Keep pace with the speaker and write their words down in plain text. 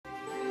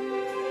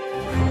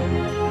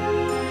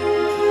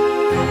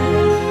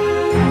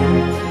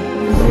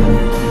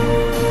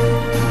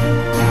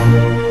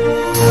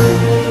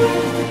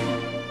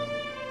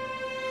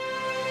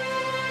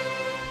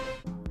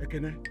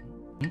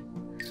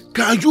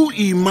Can you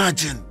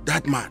imagine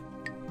that man?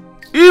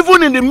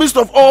 Even in the midst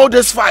of all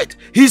this fight,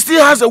 he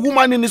still has a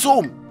woman in his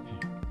home.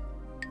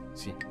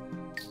 See,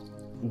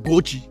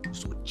 Gozie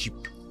is so cheap.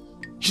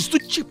 She's too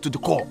cheap to the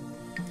core.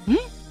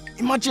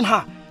 Imagine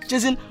her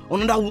chasing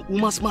another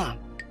woman's man.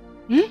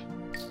 We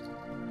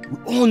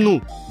all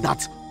know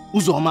that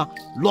Uzoma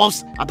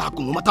loves Adaku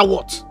no matter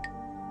what.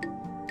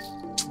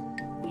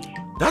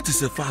 That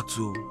is a fact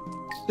too.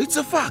 It's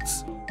a fact.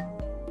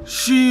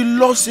 She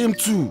loves him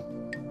too.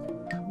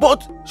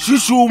 But she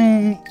should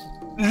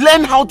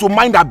learn how to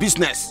mind her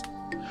business.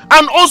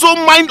 And also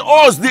mind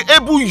us, the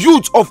able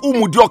youth of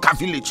Umudioka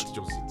village. That's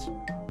just it.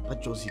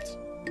 That's just it.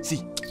 See,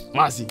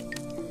 Mazi.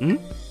 In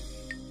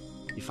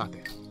fact,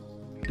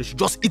 they should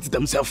just eat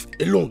themselves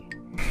alone.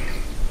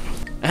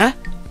 Eh?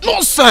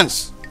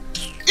 Nonsense!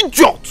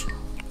 Idiot!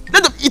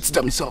 Let them eat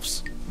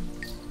themselves.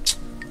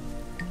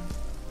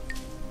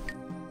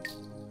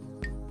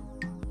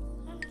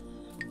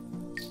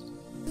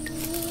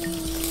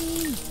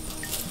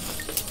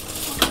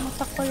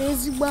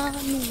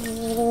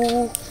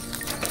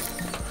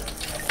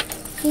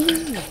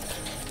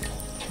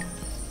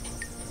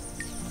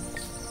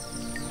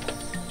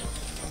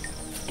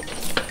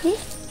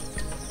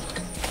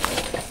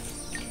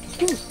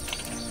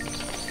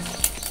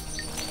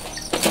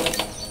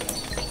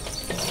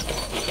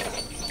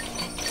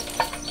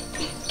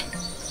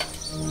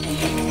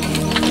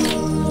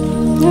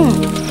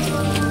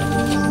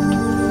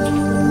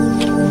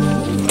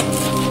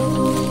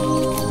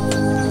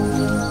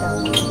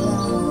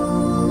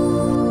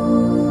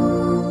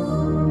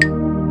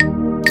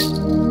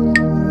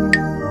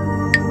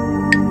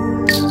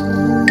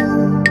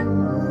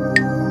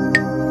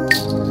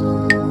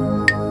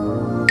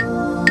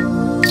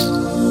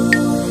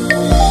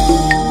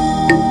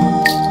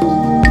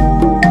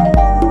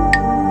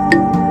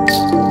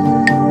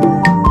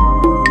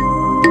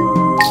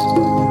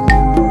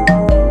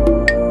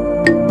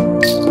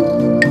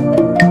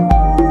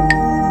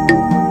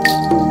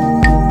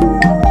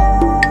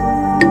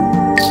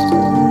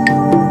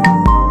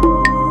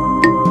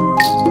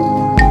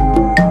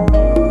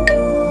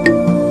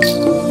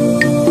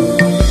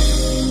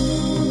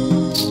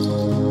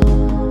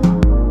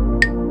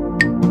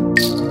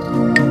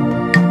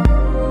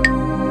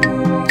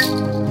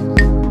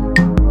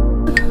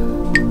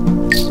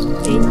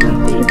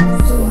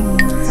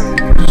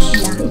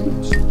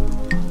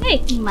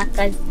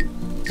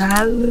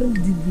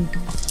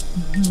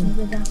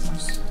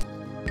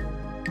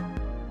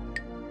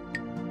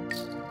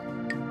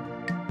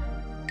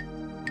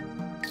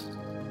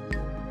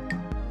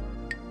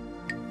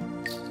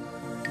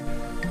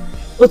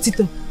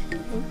 Otito,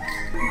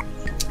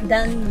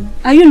 Dan,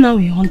 are you now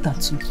a hunter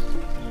too?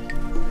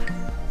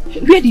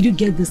 Where did you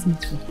get this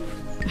meat from?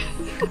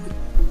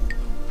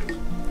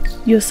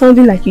 you're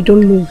sounding like you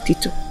don't know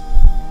Otito.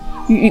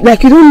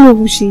 Like you don't know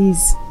who she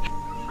is.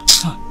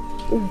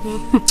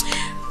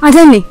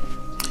 Adani,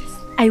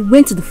 I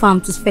went to the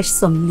farm to fetch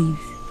some leaf.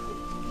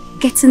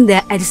 Getting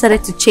there, I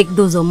decided to check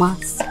those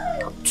Oma's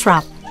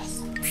trap.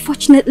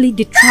 Fortunately,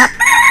 the trap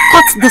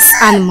caught this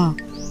animal.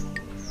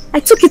 I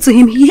took it to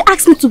him. He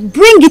asked me to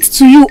bring it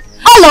to you.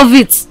 All of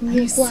it.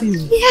 Yes.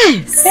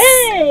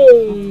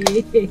 Hey.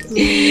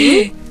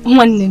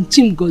 One name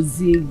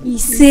Gozie. He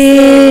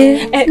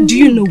said, do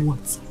you know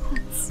what?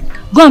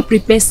 Go and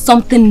prepare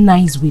something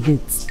nice with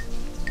it.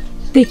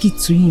 Take it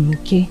to him,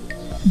 okay?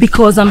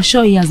 Because I'm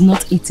sure he has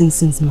not eaten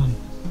since morning.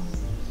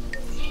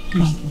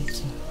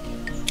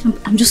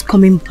 I'm just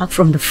coming back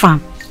from the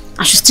farm.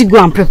 I should still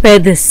go and prepare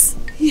this.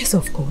 Yes,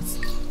 of course.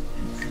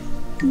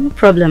 No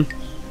problem.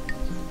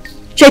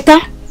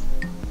 Cheta,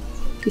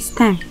 it's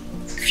time.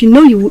 If you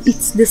know you will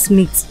eat this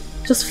meat,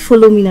 just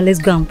follow me and let's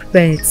go and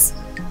prepare it.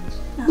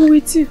 Go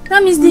with you.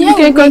 That means the you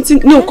can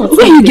continue. No, where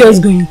are you girls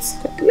going to?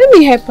 Let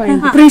me help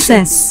her.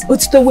 Princess.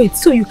 Otito, wait.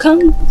 So you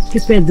can't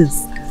prepare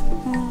this? I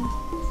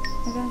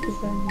can't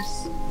prepare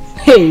this.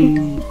 Hey.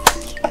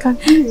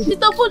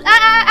 Little food.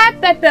 I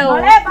pepper.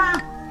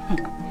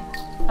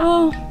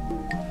 Oh.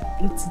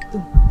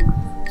 Otito.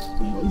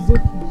 It's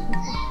okay.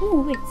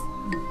 Oh, wait.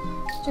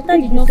 Cheta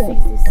did not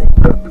fix this.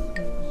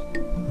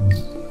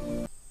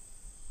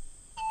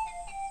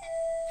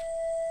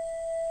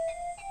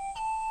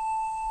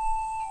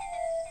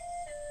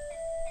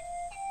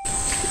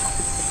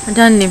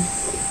 Adani,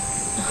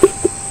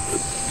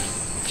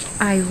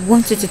 I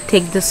want you to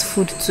take this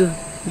food to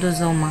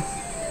Dozoma.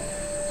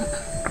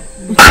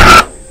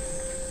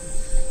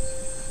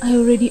 I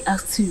already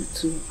asked you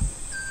to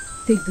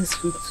take this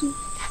food to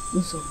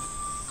Dozoma.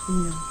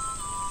 No.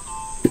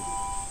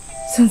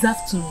 Since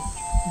afternoon.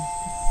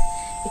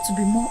 It will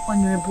be more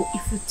honorable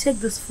if you take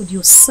this food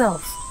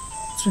yourself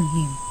to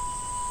him.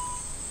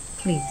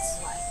 Please.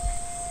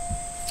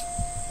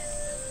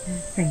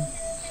 Thank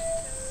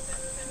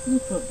you. No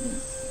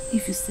problem.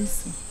 If you say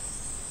so,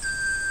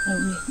 I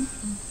will.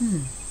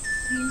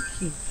 Thank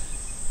you.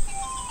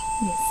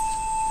 Yes.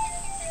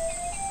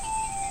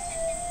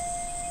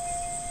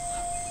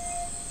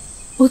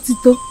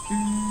 Otito.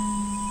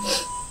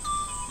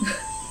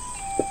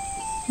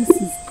 This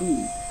is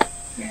good.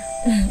 Yeah.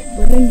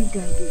 But let me go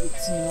and give it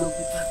to soon I'll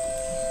be back.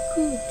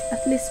 Good.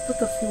 At least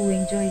both of you will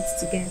enjoy it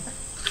together.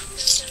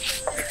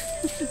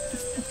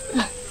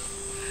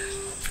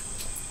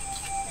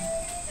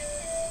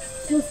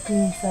 Just go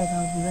inside,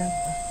 I'll be right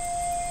back.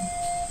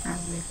 I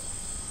will.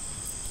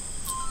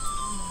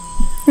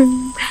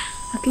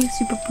 At least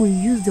you people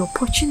use the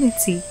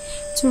opportunity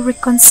to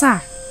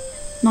reconcile,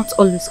 not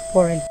always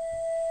quarrel.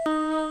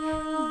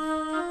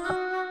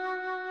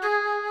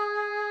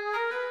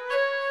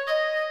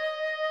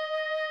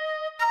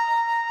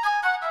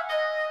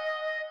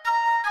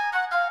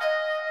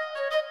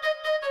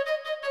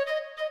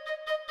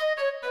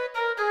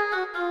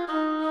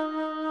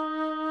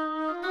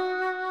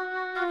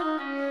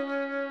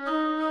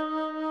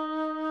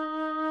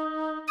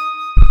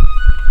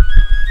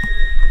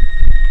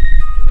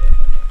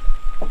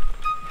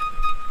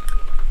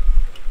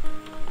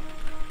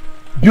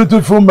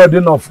 Beautiful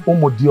maiden of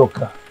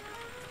Umudioka,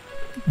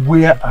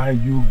 where are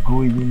you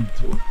going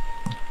to?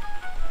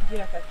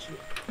 Dear Kachi,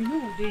 you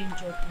know they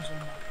enjoy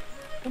Uzoma.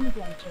 Let me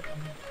go and check on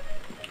her.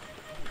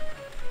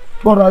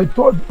 But I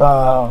thought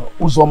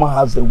Uzoma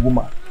has a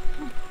woman.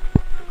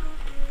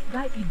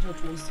 That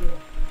idiot was there.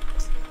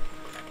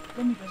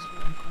 Let me just go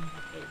and come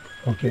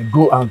back. Okay,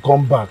 go and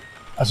come back.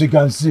 As you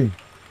can see,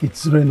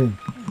 it's raining.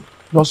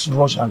 Just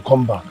rush and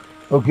come back.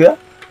 Okay?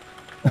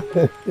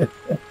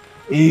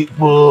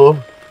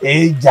 Ipo.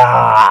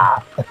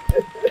 Eja.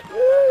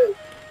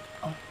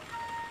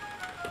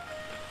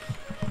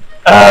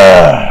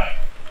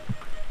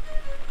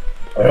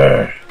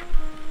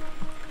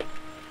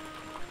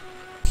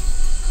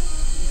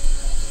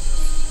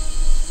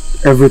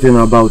 Everything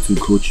about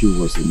Gozie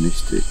was a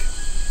mistake.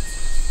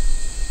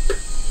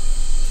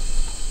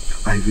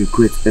 I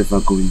regret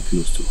ever going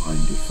close to her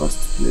in the first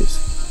place.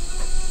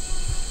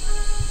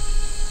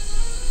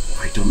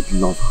 I don't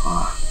love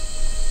her,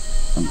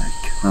 and I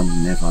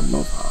can never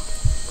love her.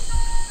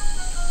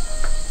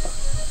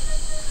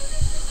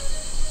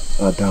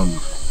 Adam.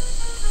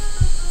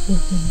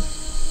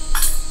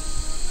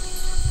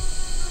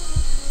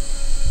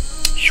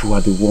 You are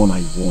the one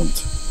I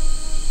want.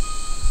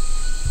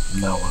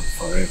 Now and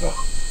forever.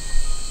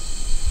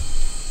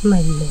 My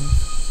love.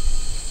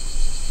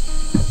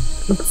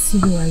 It's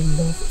you I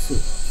love too.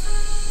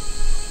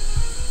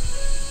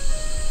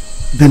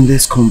 Then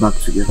let's come back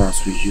together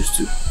as we used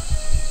to.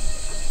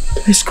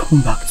 Let's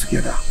come back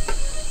together.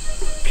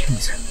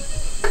 Please.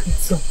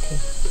 It's okay.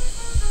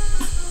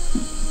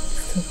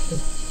 It's okay.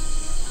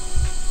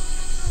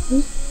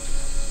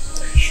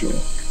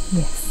 Sure.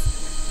 Yes.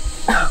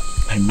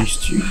 I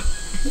missed you.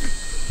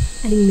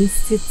 I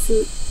missed you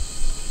too.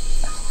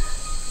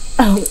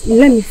 Oh,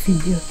 let me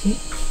feed you, okay?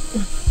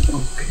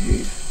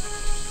 Okay.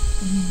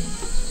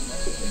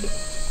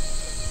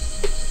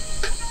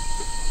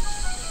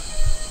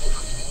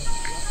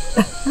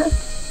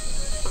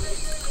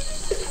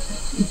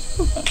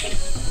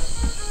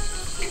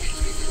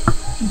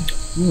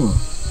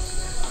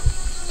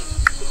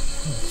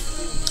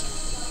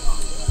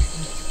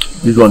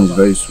 This one is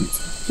very sweet.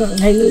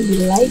 I know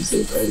you like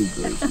it. Very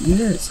good.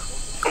 Yes.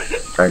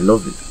 I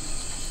love it.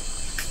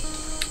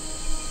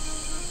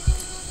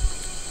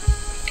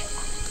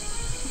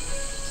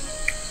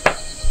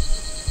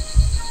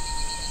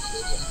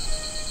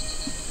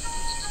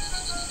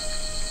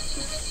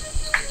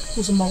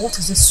 Uzoma, what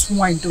is this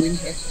swine doing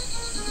here?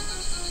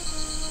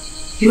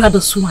 You are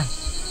the swine.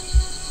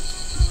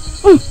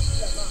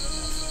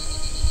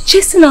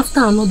 Chasing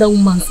after another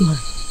woman's man.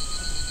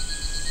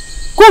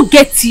 Go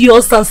get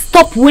yours and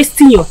stop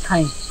wasting your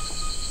time.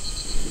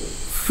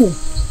 Fool.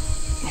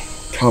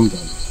 Calm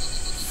down.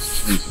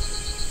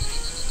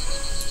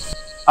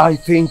 I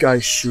think I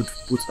should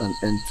put an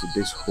end to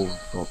this whole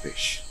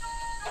rubbish.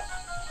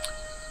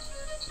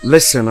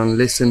 Listen and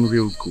listen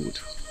real good,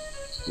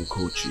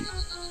 Gozie.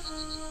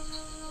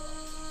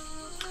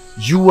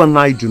 You and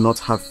I do not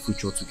have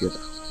future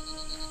together.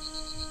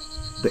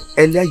 The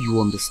earlier you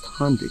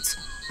understand it,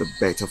 the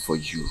better for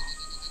you.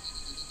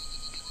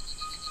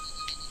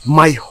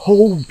 My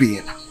whole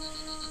being,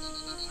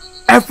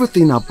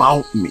 everything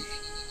about me,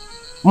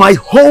 my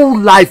whole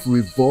life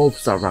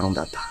revolves around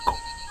that girl.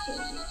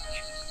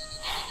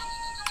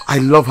 I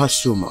love her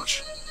so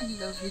much. I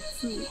love you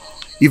too.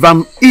 If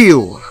I'm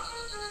ill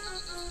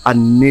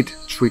and need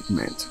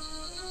treatment,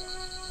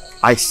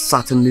 I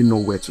certainly know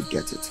where to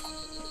get it.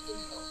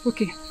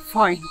 Okay,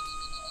 fine.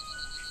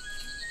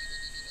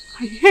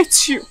 I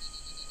hate you.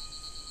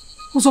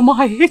 Uzoma,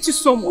 I hate you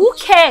so much. Who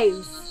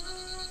cares?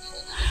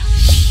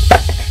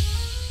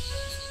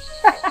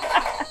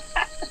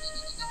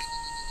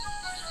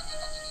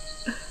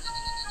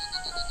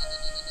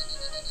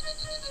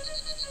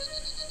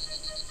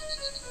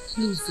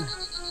 Loser.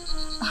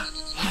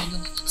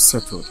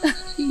 Settled.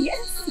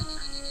 Yes.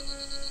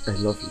 I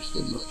love you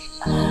so much.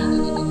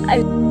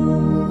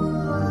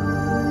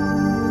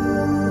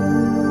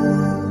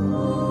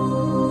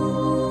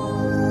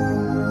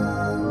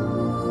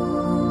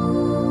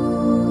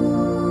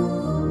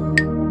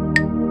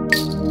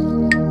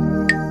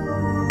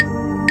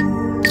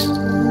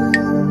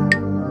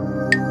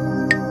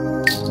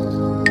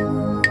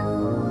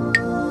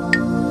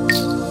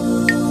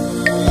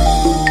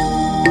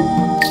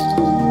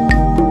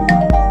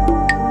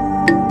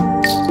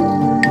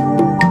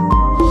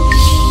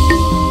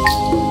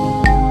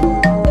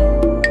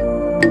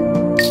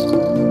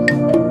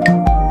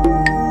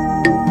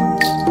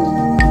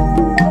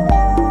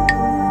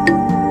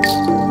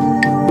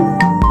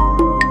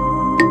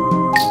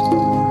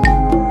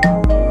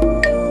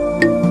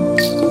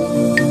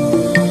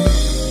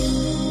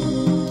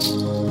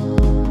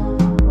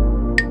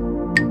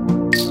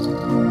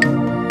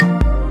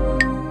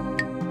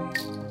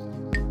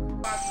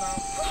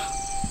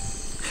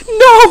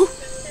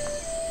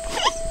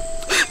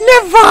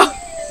 Never!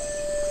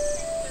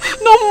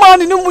 No man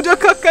in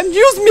Umujaka can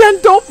use me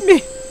and dump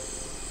me.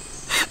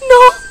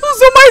 No,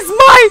 Uzoma is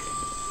mine.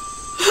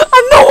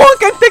 And no one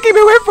can take him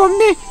away from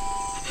me.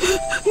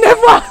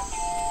 Never!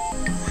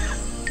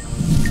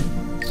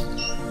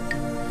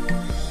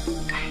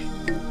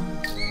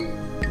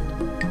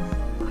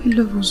 I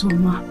love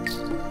Uzoma.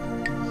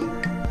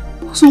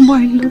 Uzoma,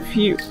 I love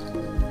you.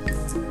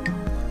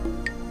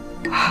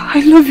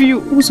 I love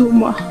you,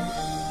 Uzoma.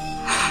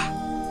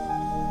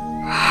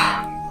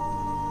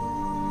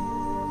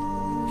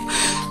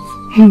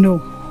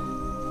 No.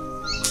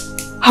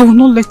 I will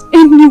not let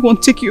anyone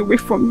take you away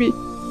from me.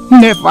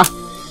 Never.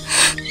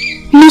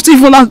 Not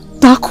even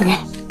Adaku.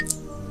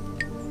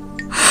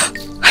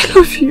 I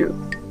love you.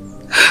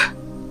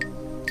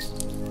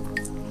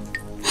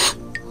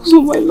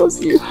 Uzoma, I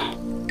love you.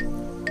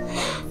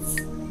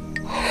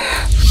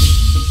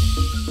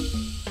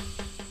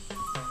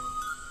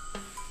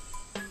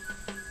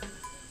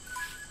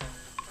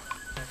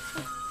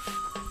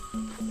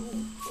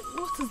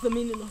 What is the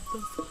meaning of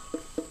this?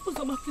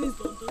 Uzoma, please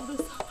don't do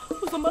this.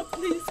 Uzoma,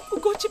 please.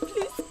 Ugochi,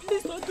 please.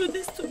 Please don't do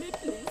this to me,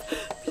 please.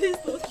 Please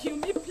don't kill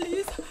me,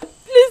 please.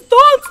 Please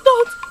don't.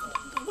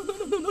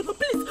 No,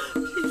 please.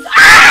 Please.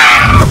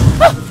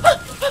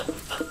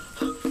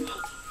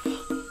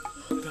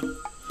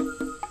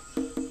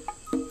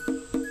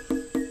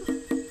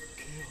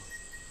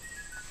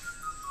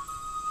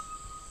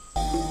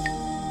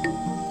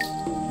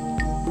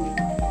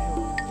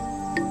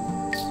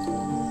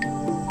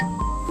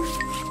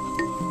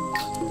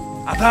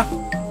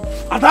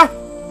 Ada!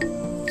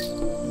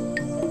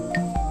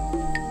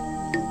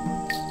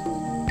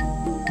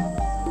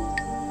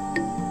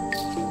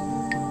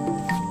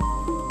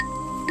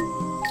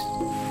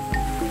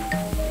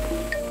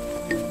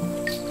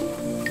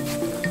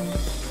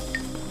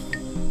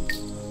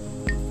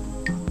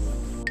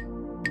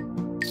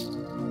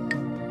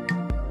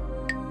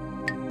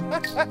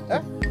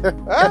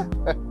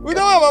 We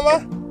don't have Mama.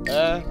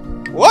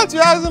 What you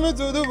asking me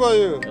to do for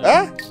you?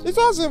 It's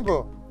all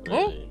simple.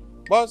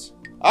 But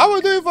I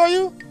will do it for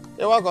you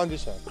in one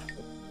condition.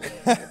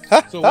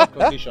 So what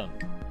condition?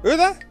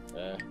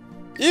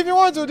 If you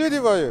want to do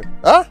it for you,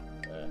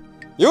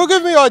 you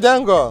give me your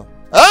dango.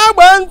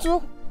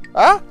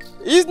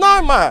 It's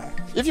not mine.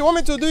 If you want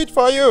me to do it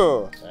for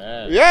you.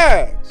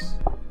 Yes.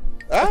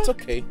 It's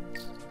okay.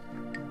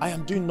 I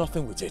am doing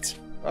nothing with it.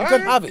 You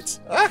can have it.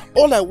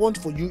 All I want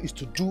for you is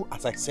to do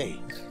as I say.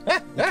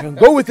 You can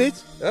go with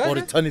it or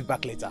return it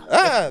back later.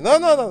 No.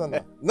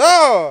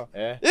 No.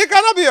 It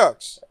cannot be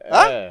yours.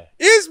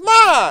 It's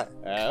mine.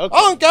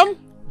 Okay.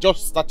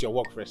 Just start your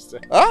work first.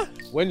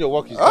 When your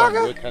work is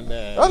done, you can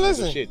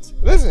negotiate.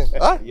 Listen.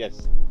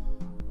 Yes.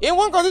 In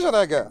one condition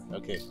I get.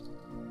 Okay.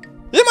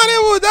 Imani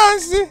will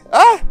dance.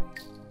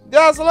 They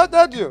have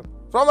selected you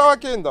from our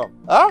kingdom.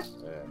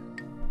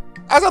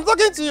 As I'm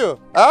talking to you,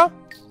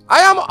 I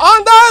am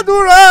under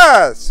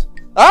duress.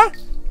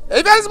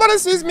 If anybody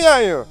sees me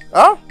and you,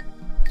 I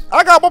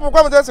got pop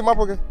come in my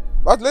pocket.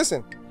 But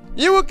listen,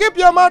 you will keep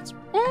your mouth.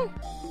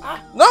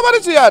 Nobody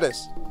to hear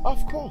this.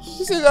 Of course.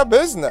 This is your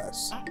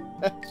business.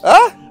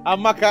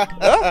 Amaka.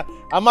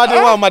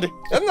 Amadi.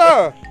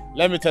 No.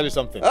 Let me tell you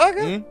something.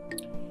 Okay.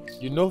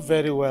 You know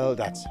very well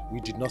that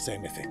we did not say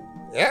anything.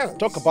 Yes.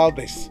 Talk about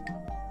this.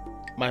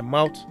 My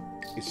mouth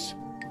is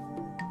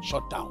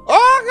shut down.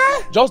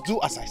 Okay. Just do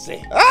as I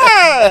say.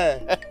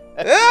 Hey.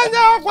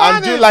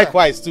 And do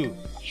likewise too.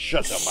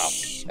 Shut your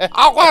mouth.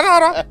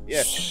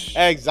 Yes,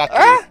 exactly.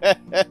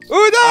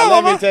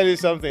 Let me tell you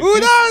something.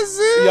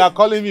 You are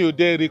calling me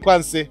Ude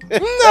Rikwanse.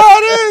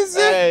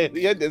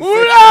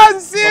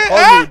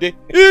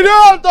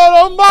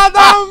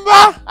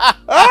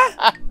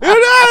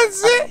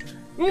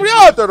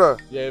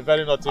 Yeah,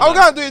 very naughty. I'm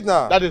gonna do it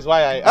now. That is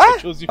why I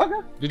chose you.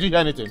 Okay. Did you hear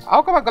anything?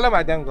 I'll come and collect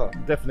my dango.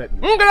 Definitely.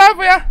 No, don't have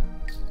a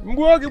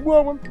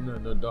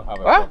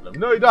problem.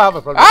 No, you don't have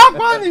a problem.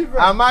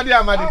 Amadi.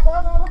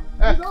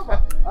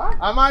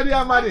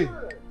 Amadi.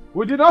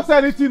 We did not say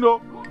anything,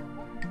 no.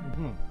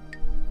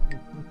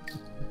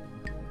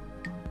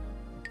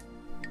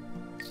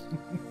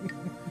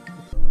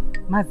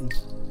 Mazi,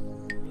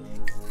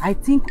 I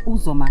think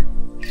Uzoma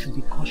should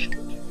be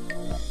cautioned.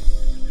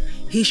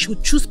 He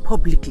should choose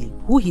publicly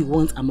who he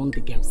wants among the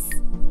girls.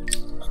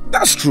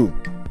 That's true.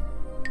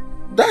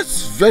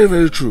 That's very,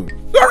 very true.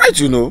 You're right,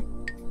 you know.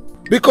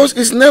 Because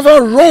it's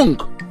never wrong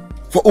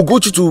for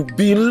Ugochi to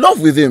be in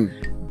love with him.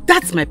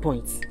 That's my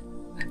point.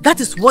 That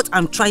is what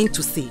I'm trying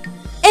to say.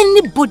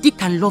 Anybody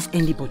can love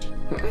anybody.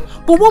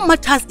 But what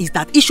matters is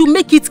that he should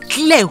make it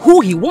clear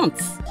who he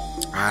wants.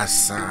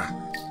 Asa,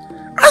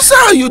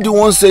 are you the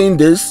one saying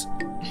this?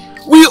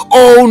 We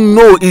all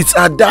know it's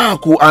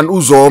Adaku and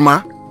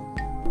Uzoma.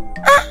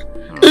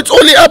 It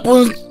only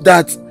happens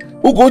that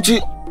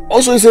Ugochi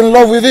also is in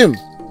love with him.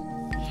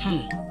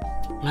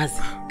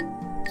 Mazi,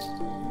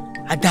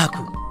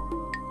 Adaku,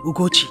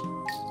 Ugochi,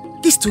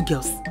 these two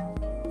girls,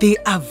 they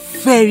are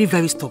very,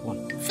 very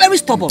stubborn. Very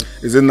stubborn.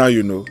 Is it now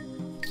you know?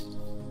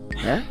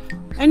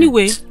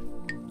 Anyway,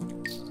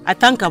 I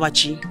thank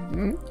Awachi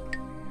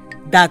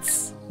that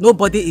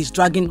Nobody is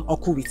dragging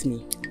Oku with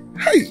me.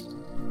 Hey!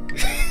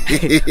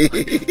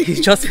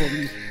 It's just for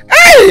me.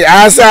 Hey!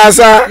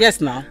 Asa!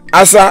 Yes, now.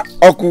 Asa,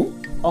 Oku.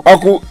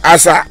 Oku,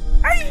 Asa.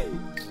 Hey!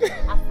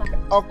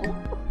 Oku. Oku,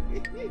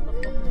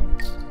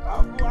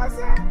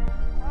 Asa.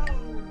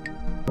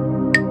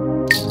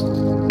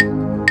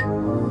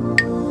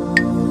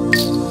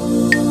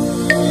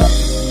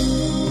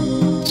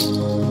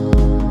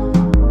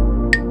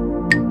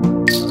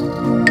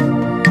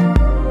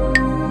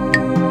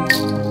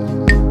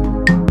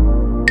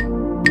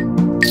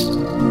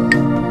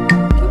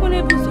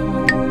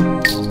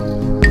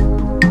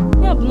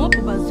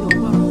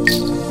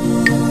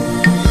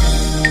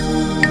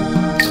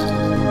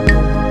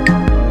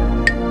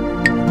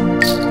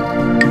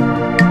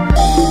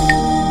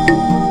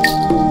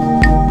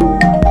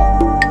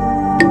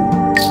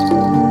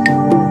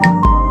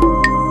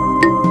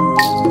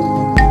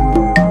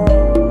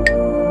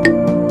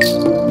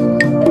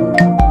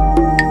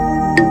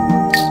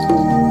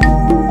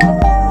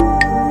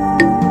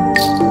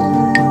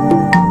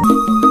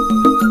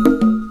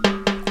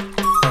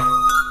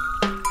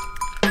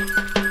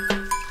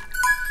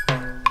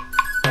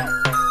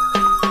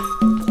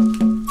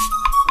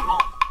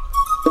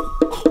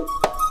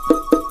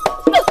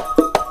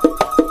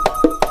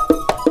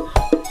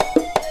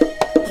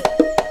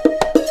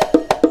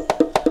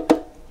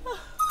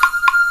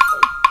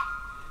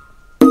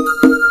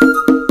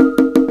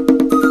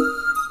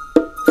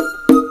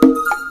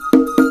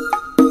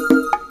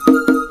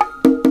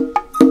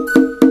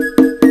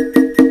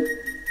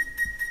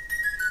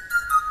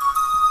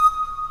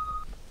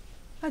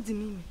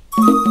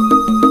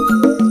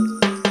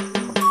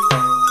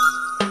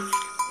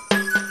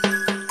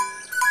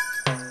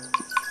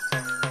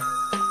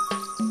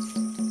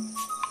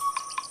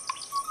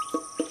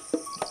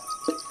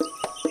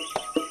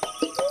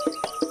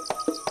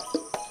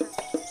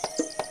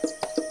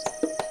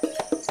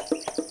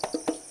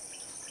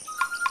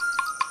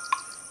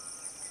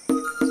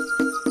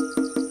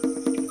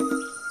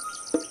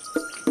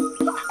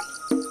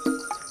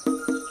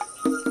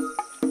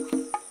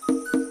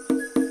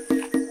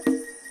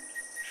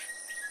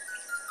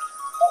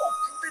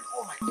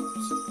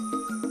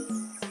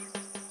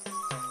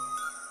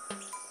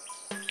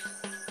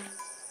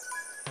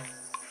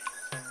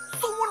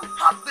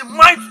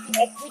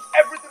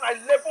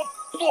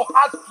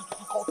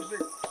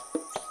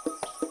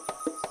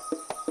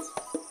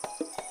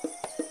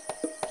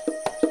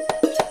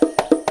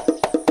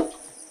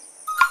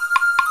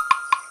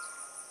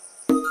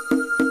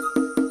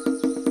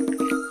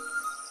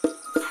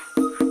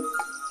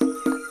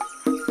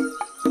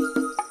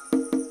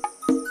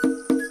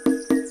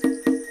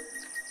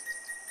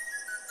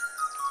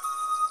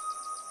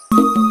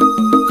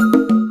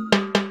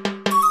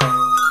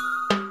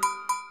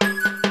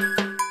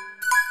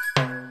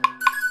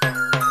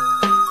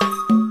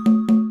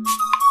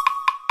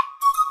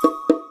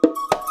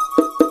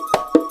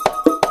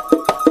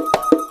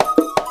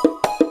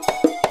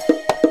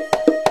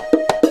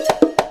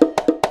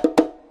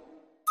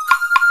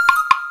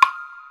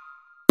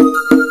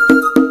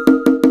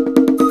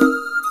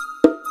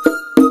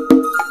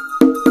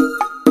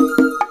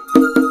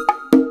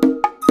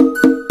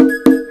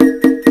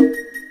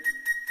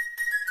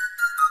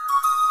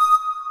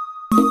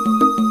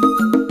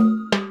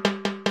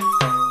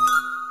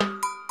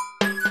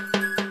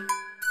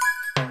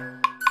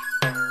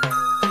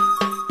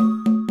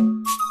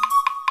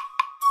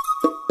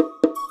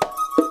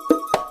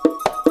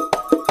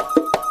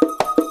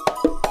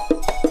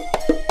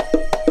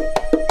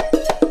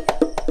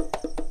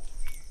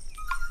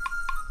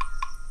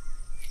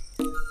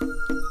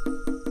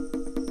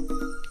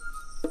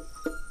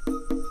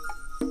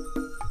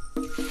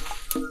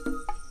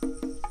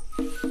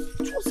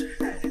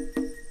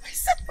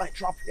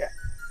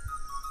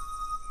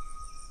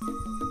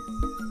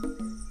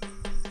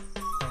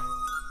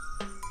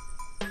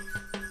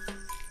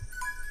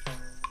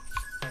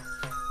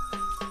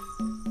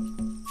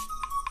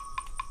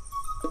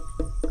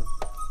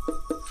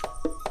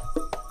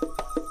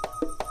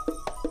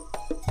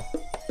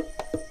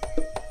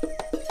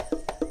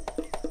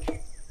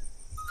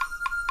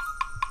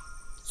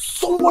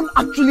 Someone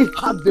actually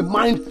had the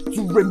mind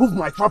to remove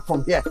my trap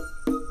from here.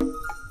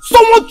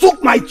 Someone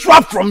took my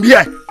trap from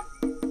here.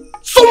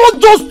 Someone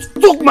just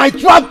took my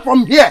trap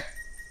from here.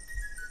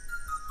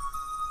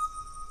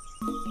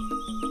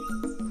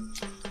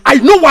 I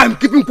know why I'm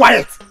keeping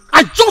quiet.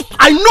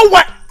 I know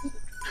why.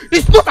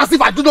 It's not as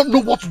if I do not know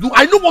what to do.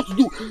 I know what to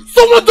do.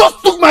 Someone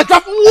just took my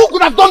trap. Who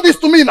could have done this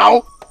to me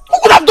now? Who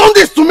could have done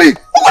this to me?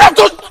 Who could have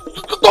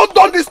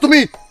done this to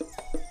me?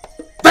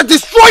 They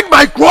destroyed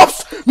my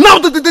crops. Now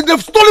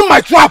they've stolen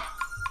my trap.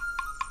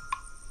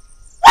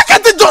 Why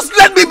can't they just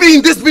let me be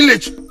in this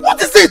village?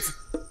 What is it?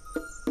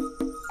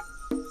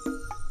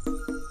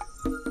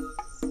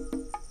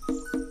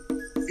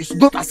 It's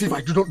not as if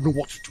I do not know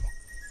what to do.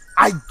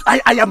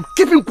 I am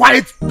keeping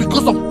quiet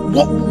because of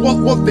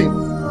one thing.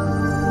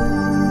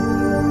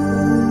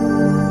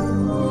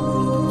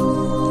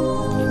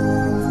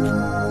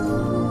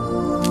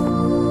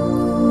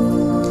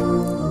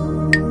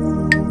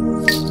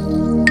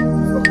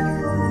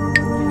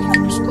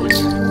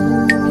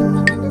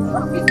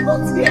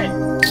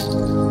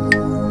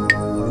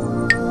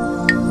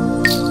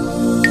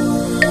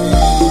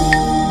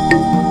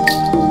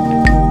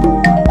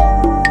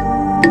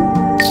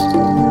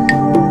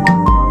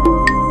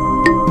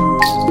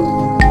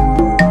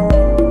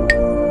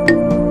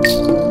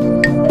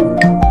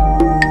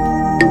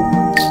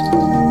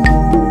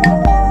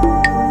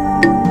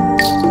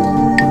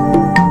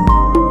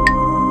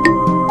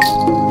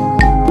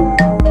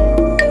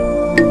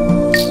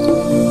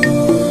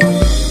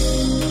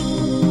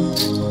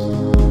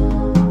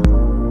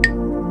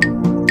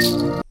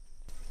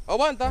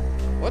 Wanta,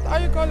 what are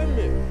you calling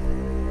me?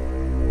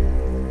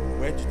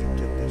 Where did you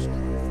get this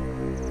from?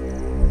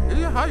 Is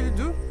it how you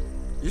do?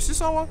 You see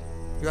someone?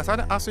 You are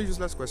starting asking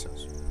useless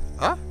questions.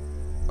 Huh?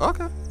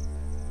 Okay.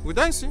 We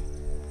then see.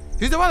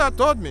 He's the one that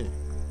told me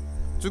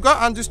to go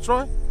and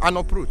destroy and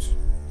uproot.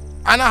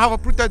 And I have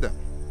uprooted them.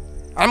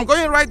 I'm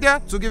going right there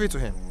to give it to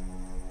him.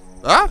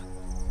 Huh?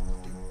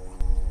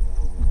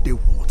 They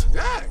what?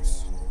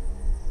 Yes.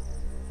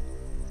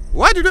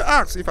 Why did you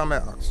ask, if I may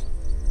ask?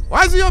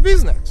 Why is it your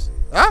business?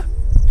 Huh?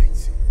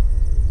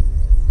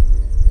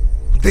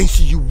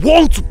 Densi, you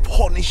want to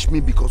punish me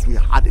because we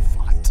had a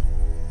fight?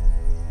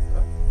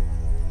 Huh?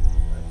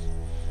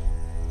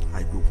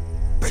 I will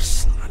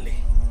personally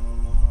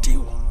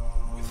deal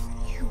with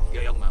you.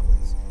 Your young man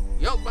ways.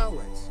 Young man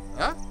ways.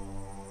 Huh?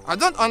 I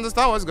don't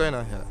understand what's going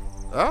on here.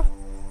 Huh?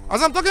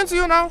 As I'm talking to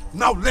you now.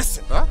 Now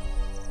listen. Huh?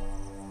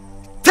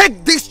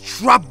 Take this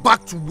trap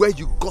back to where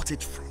you got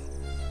it from.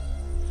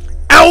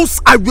 Else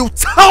I will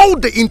tell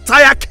the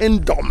entire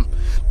kingdom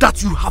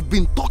that you have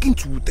been talking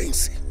to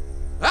Densi.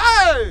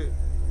 Hey!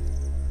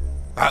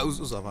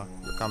 Uzoma,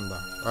 calm down.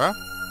 Huh?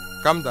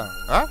 Calm down.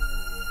 Huh?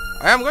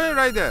 I am going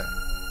right there.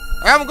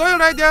 I am going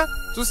right there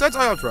to set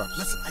all your traps.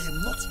 Listen, I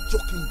am not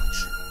joking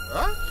with you.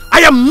 Huh?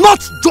 I am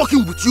not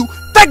joking with you.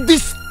 Take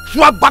this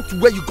trap back to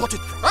where you got it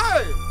from.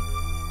 Hey!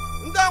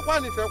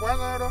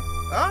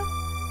 Huh?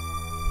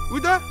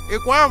 Uda,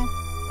 Ekwam.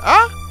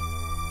 Huh?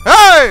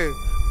 Hey!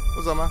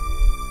 Uzoma,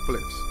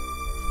 please.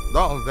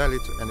 Don't unveil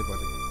it to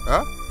anybody.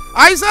 Huh?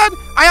 I said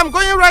I am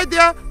going right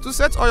there to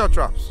set all your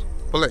traps.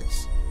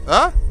 Please.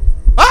 Huh?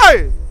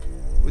 Hey!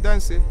 We don't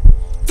say.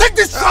 Take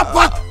this trap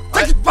back!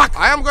 Take it back!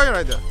 I am going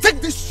right there.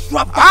 Take this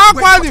trap back!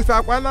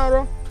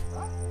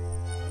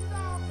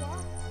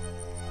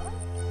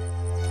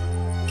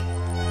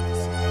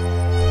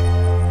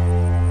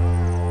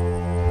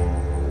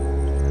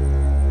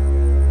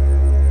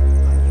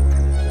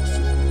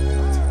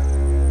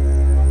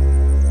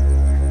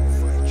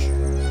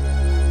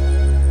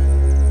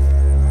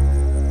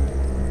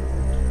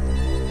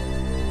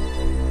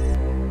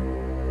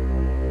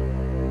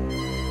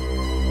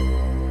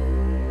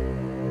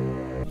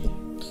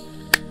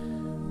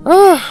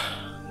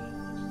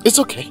 It's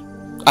okay.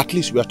 At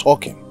least we are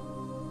talking.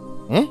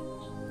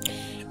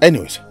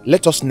 Anyways,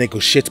 let us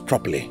negotiate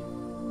properly.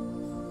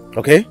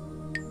 Okay?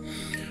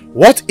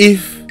 What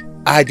if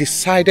I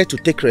decided to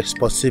take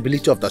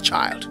responsibility of the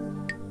child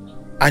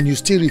and you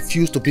still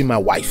refuse to be my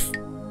wife?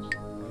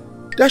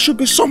 There should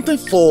be something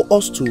for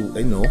us to,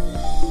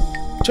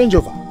 change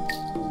over.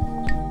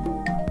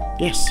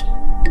 Yes.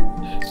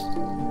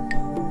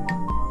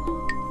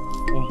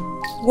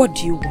 What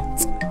do you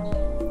want?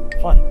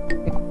 Fine.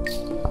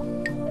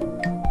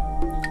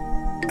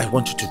 I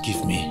want you to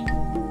give me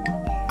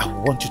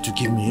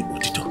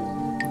Otito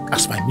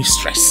as my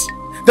mistress.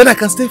 Then I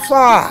can stay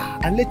far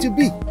and let you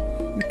be.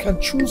 You can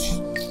choose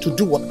to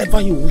do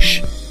whatever you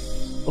wish.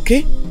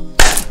 Okay?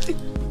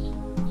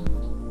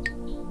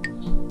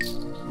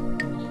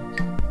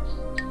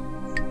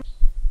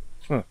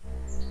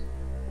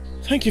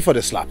 Thank you for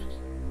the slap.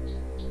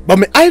 But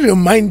may I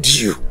remind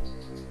you,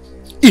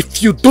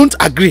 if you don't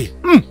agree,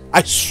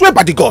 I swear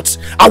by the gods,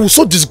 I will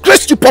so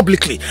disgrace you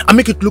publicly and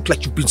make it look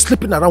like you've been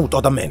sleeping around with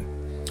other men.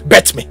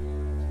 Bet me.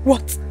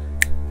 What?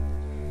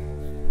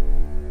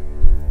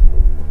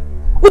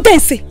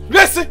 Udense!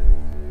 Listen!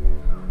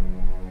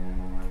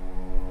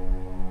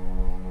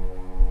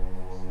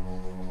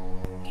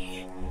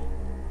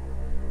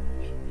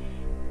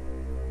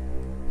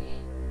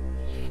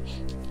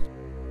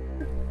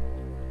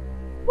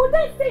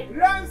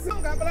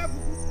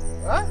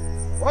 Huh?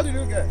 What did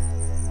you get?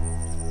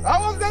 I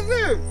was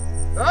deceived.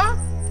 Huh?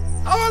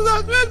 I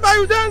was deceived by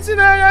you dancing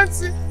and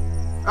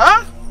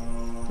huh?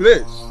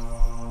 Please.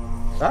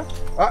 Huh?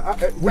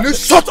 Will you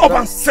shut up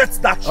and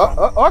set that trap?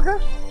 Okay.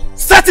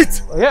 Set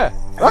it! Yeah.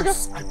 Okay.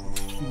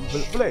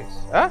 Please.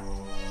 Huh?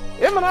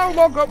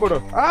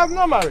 I have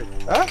not married.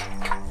 Huh?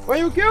 When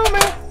you kill me,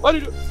 what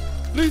did you do?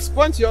 Please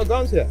point your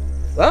guns here.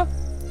 Huh?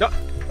 Yeah.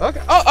 Okay.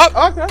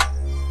 Okay.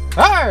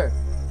 Hey!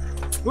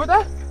 Do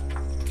that?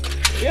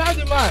 You have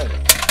the mind.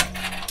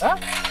 Huh?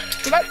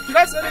 Should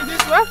I send it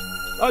this way?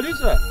 Or this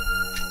way?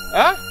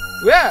 Huh?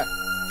 Where?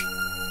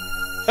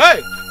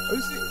 Hey!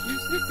 You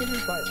still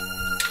keeping quiet.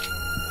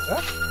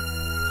 Huh?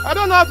 I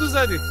don't know how to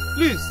say it.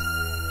 Please.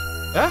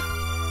 Huh?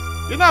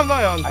 You know I'm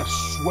not your I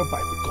swear by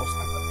the gods I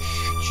will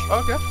shoot you.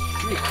 Okay.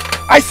 Please.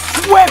 I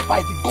swear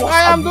by the gods I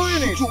am will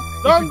doing shoot it. you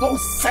if you don't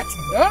set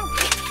me. Huh?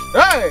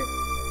 Hey!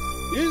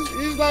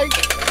 It's like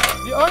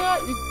the owner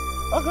is...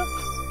 Okay.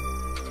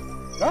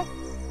 Huh?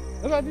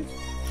 Look at this.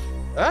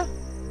 Huh?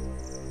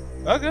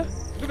 Okay.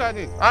 Look at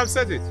it. I've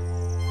set it.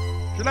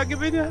 Should I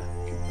give it here?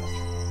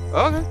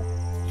 Okay.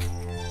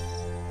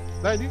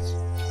 Like this.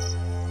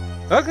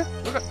 Okay.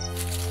 Look at.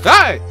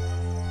 Hey!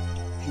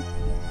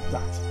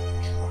 That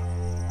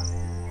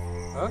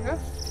Okay.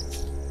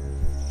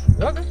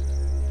 Okay.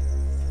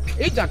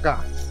 Ijaka.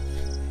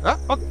 Huh?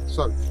 Okay.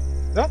 Sorry.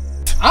 Huh?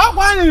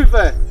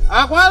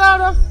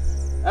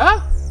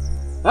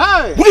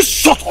 Huh? Will you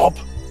shut up?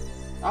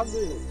 I'm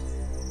doing it.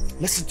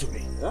 Listen to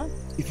me. Huh?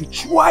 If you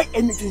try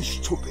anything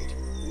stupid,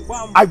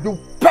 I will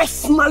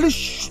personally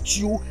shoot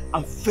you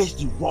and face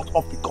the wrath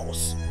of the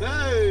gods.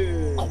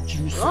 Hey!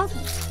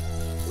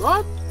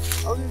 What?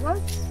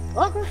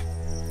 Okay.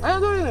 I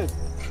am doing it.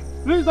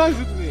 Please don't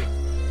shoot me.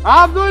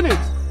 I'm doing it.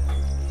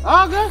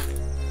 Okay.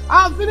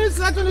 I've finished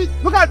actually.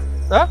 Look at.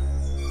 Huh?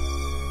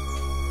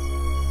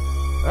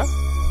 Huh?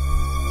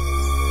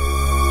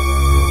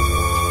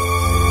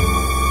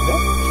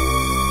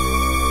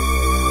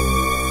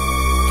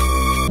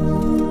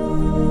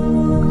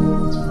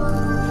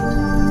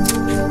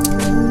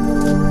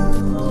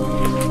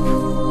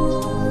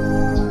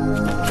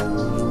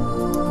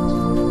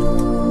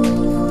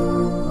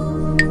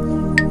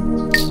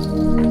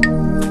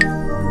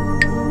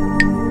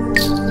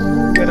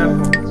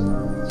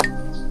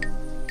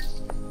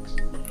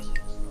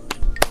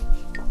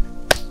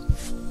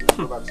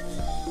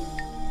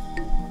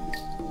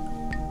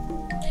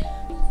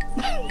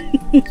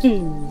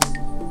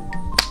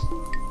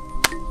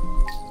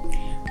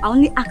 I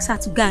only asked her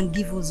to go and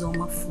give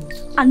Uzoma food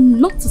and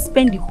not to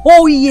spend the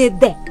whole year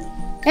there.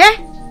 Eh?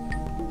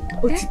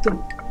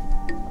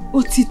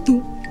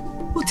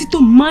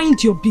 Otito,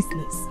 mind your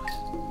business.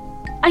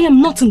 I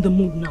am not in the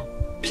mood now.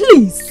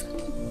 Please.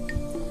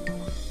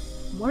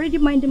 I'm already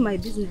minding my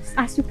business,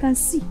 as you can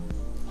see.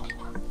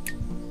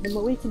 On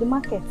my way to the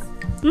market.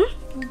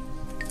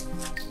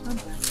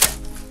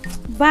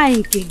 Bye,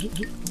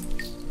 Nkegi.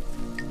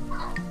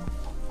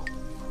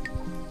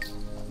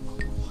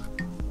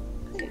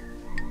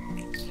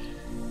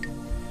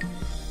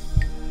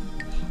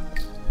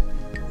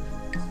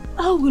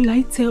 How will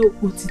I tell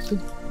Otito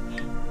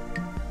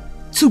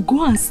to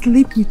go and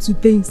sleep with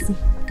Vincent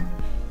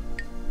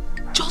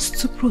just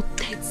to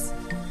protect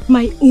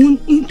my own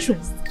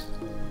interest?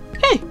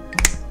 Hey!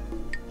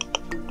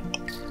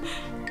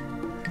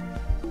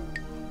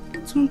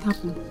 It won't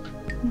happen.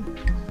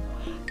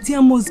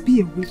 There must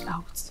be a way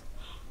out.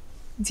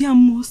 There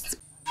must.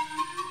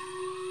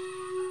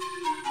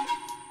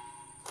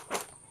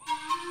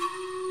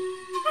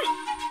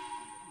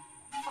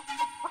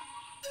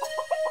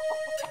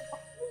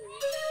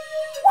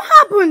 What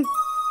happened?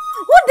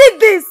 Who did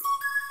this?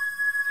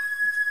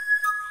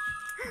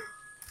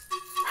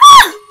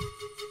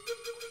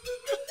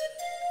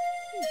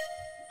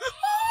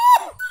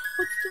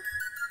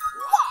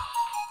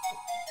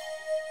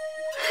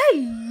 Hey!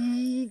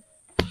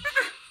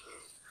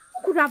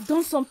 Who could have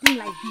done something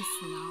like this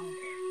now?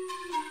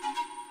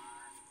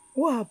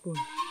 What happened?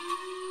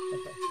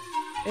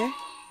 Eh?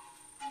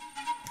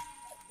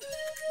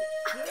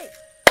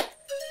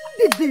 Who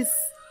did this?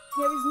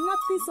 There is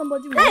nothing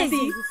somebody will do in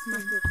this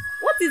market.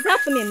 What is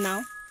happening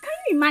now? Can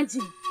you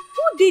imagine?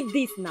 Who did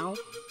this now?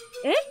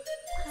 Eh?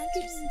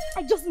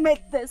 I just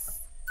made this.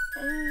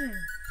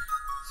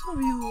 So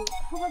you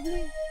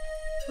probably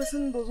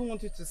person doesn't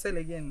want you to sell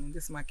again in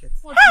this market.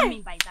 What do you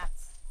mean by that?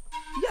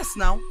 Yes,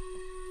 now.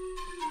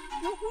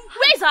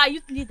 Where is our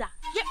youth leader?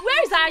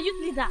 Where is our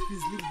youth leader?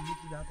 Please leave the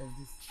youth leader out of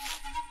this.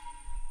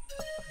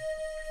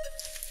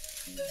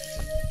 No.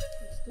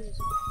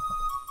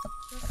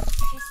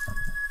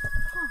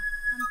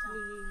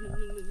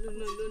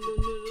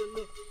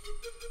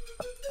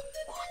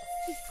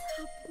 What is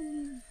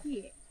happening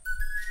here?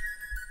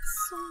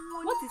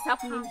 What is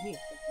happening here?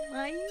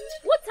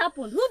 What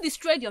happened? Who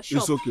destroyed your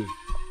shop? It's okay.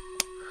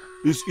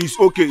 It's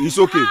okay. It's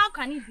okay. How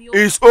can it be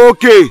okay? It's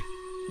okay.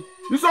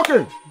 It's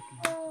okay.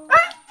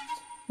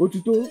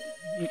 Otito,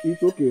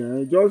 it's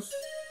okay. Just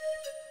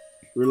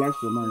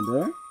relax your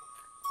mind.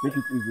 Take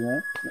it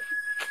easy.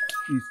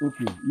 It's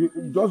okay. You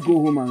just go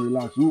home and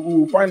relax.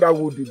 We'll find out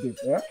who did this.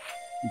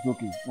 It's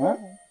okay.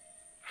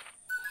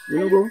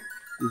 You go?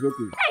 It's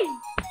okay. Hey!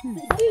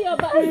 See your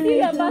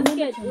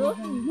basket, bro.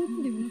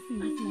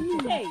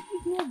 Hey!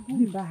 We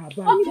need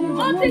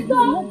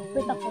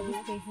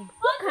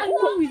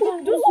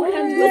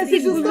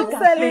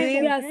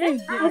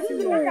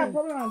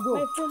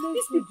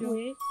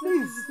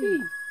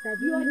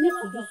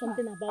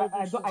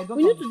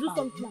to do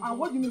something. And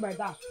what do you mean by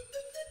that?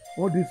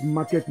 All these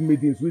market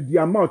meetings with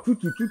their mouth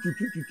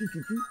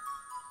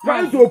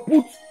trying to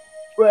put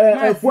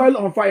fuel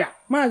on fire.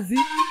 Mazi,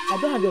 I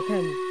don't have your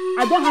time.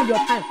 I don't have your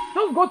time.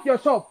 Just go to your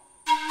shop.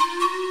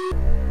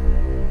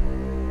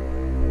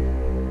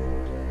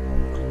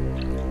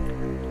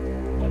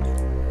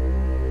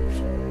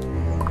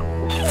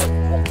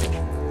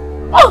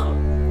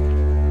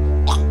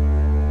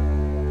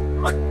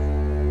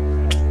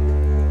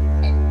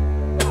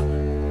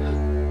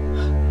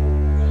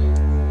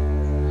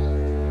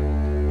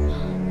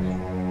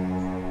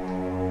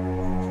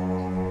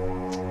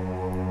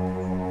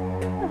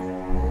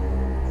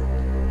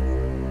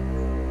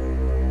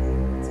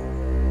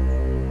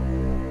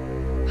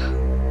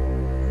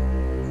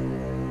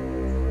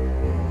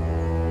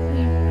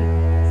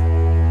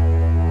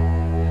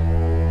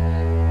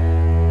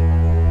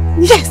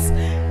 Yes!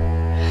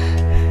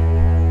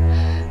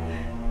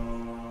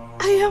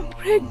 I am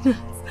pregnant.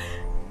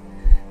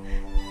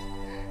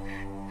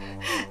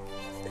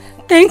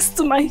 Thanks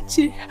to my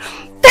chi.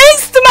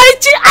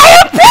 I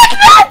am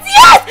pregnant!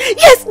 Yes!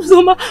 Yes,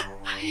 Uzoma,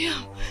 I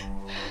am.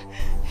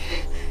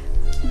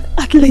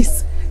 At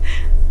least,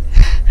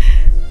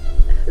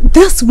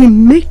 this will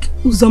make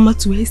Uzoma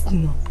to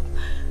hasten up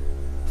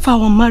for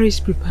our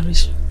marriage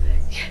preparation.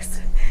 Yes.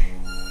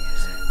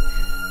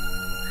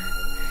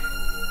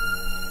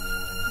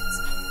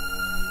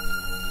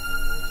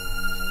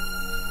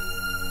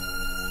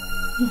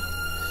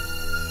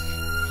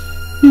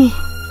 No.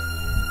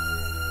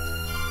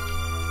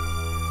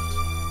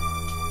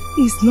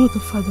 He's not the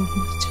father of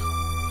my child.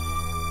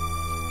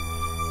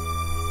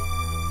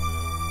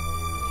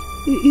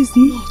 He is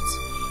not.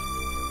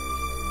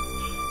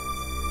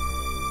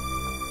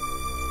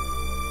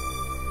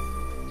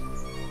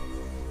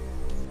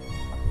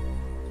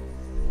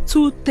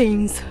 Two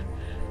things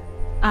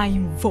are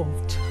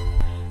involved.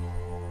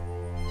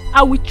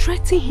 I will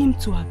threaten him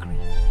to agree,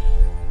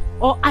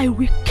 or I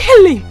will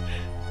kill him.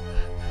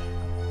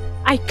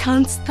 I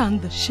can't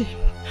stand the shame.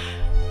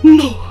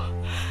 No,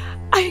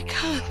 I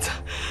can't.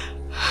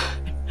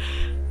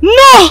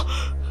 No!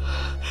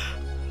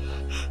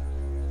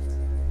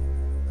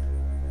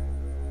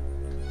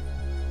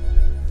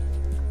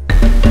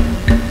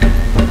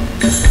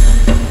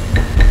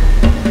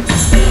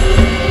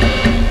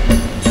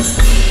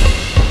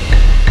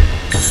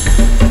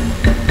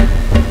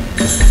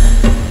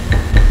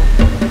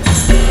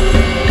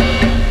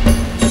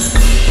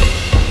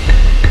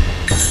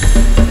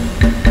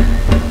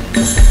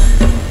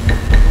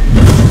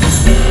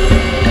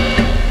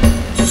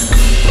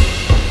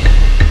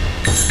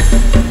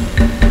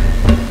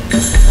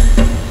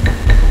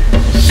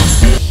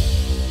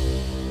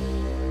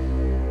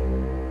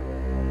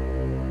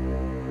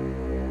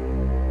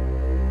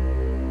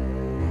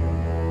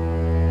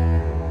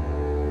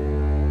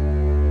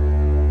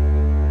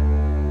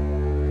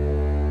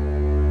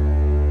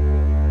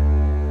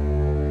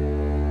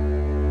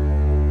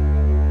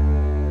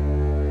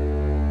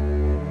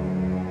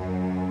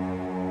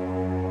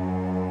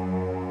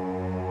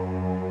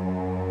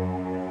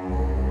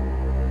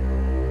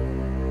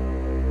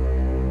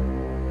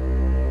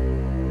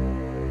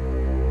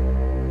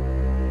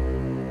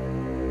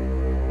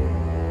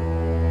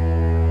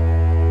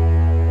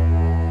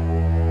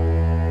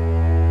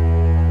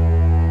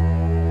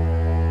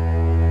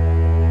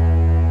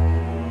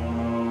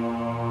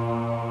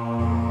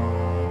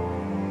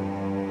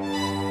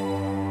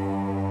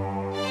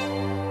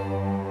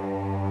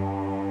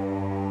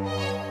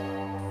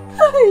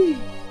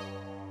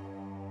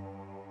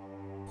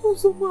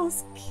 Uzoma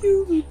has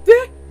killed me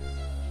there.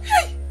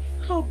 Hey,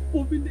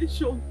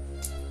 abomination.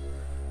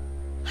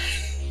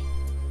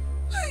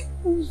 Hey,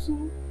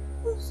 Uzo.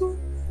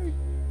 Hey.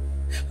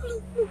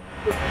 Look.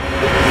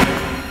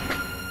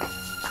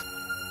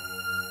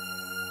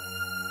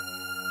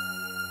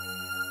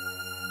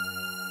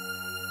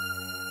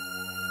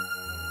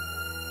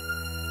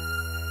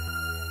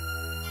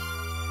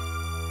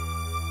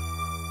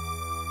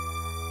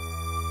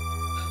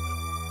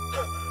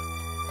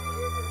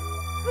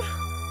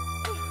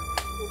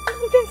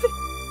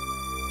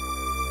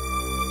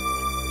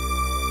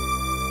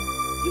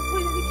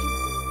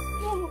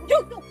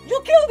 You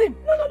killed him!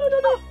 No. No,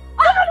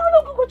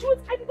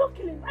 I did not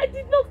kill him. I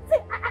did not say.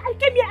 I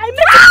came here. I met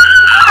him.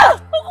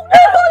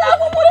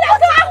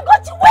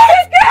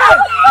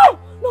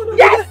 No.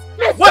 Yes.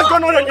 What's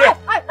going on here?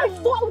 I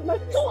saw it with my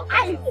 2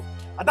 eyes.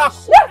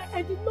 Adaku.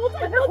 I did not.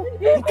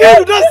 You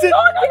can't do that. No.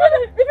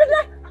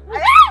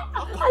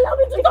 Allow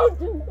me to talk.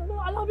 No,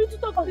 allow me to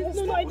talk. No,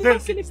 I did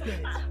not kill him.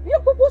 You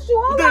push you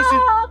all.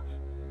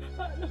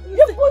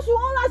 You push you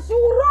all as you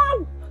run.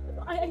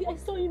 I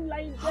saw him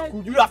lying there.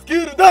 Could you have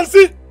killed Dancy?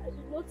 I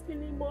did not kill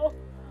him more.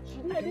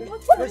 I did not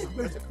kill him.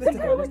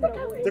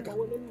 Take her.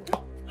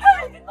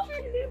 I did not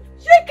kill him.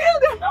 She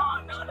killed him. No.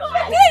 I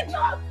did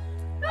not.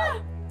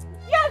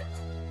 Yes.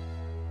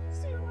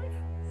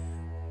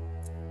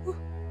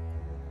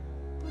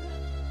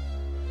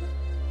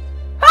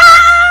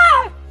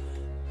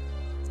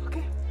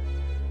 Okay.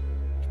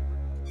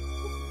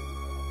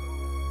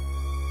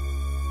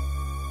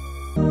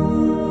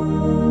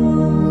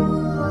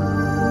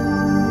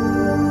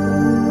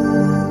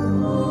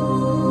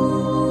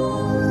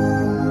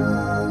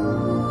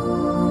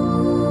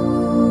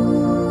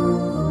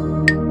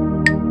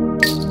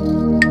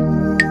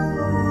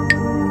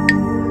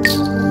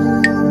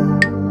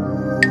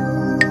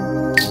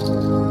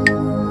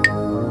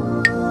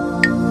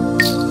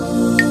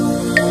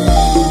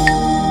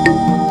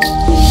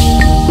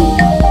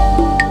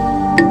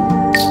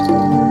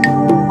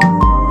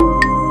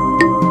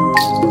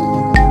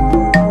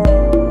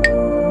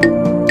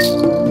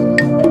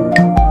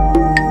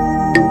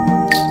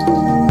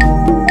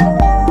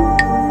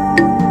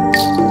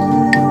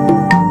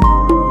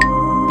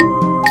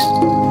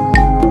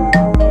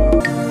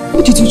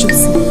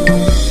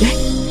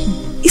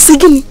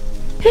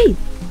 Hey,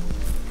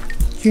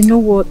 you know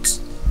what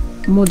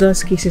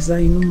mother's cases are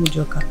in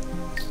Umujoka.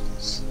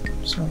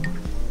 So,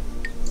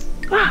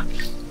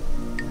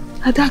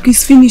 Adaku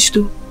is finished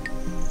though.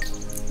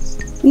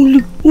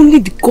 Only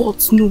the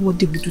gods know what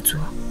they will do to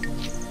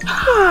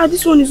her.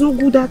 This one is not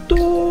good at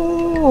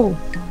all.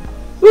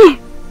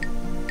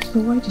 But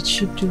why did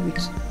she do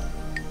it?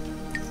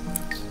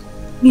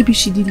 Maybe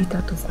she did it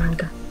out of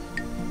anger.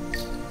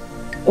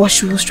 Or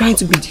she was trying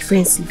to be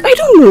defensive. I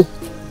don't know.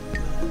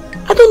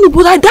 I don't know,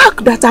 but I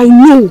doubt that I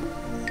know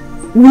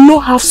will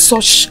not have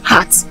such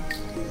heart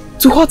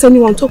to hurt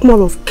anyone, talk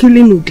more of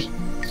killing Udi.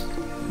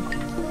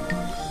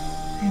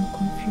 I'm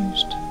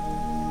confused.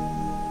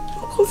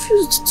 I'm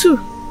confused too.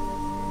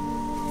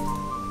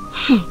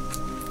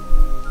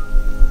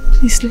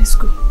 Please, let's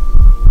go.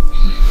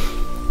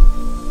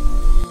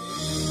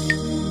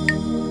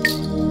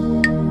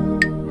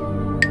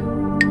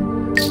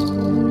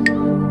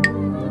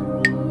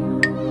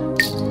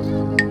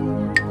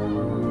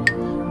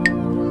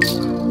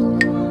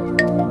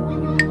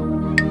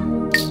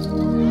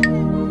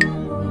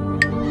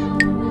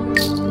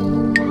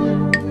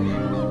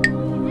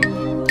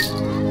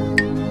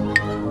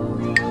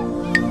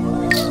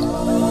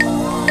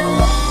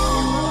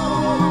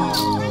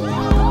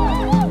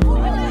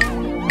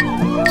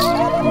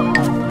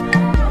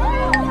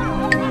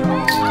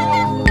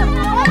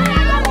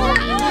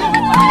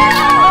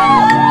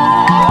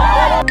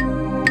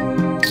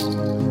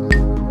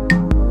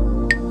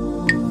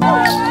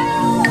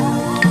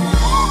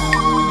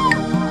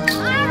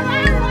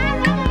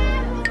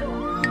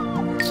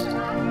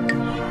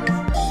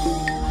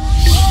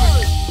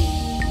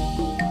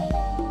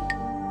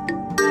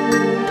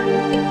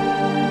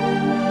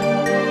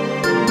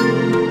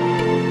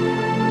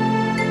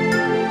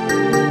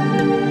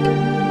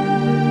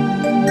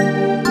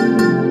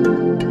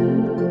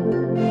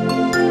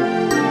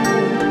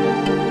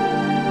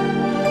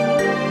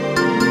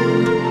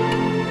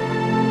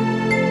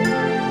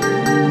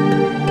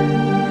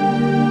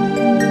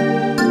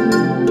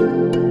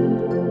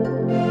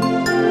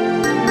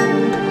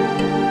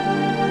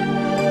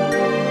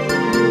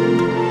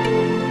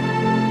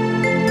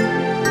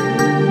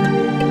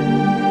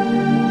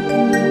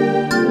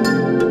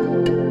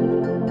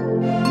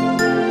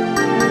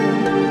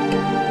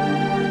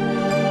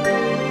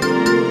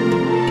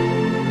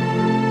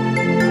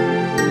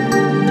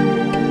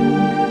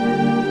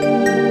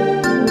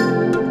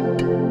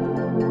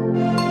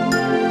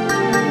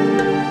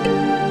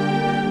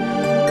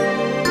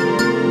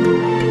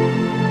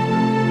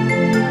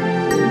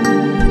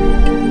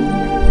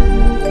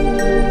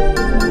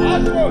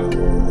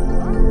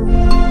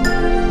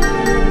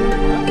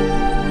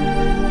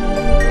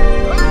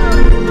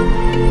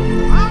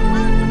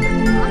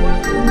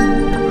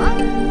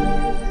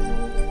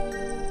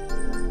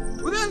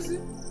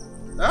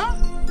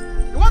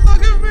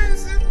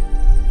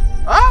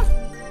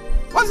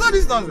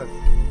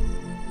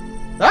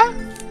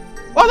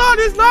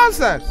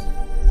 Nonsense!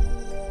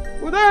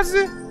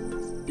 Gozie,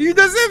 you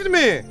deceived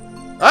me!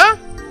 Huh?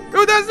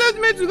 You deceived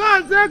me to go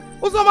and take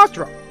Uzoma's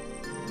trap!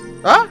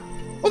 Huh?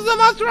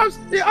 Uzoma's traps,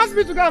 he asked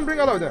me to go and bring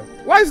all of them.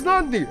 Why is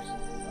not this?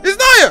 It's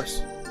not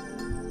yours!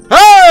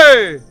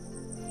 Hey!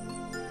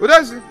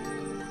 Gozie,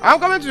 I'm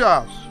coming to your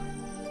house.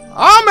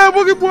 I'm a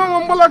boogie boy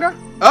on Mbalaga.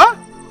 Huh?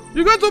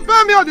 You're going to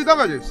pay me all the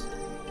damages.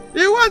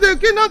 You want the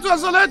kingdom to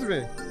isolate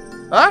me.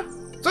 Huh?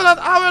 So that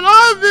I will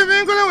not be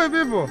mingling with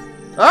people.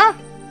 Huh?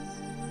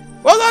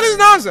 What's all this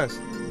nonsense?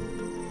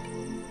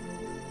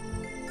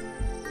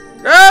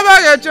 Keba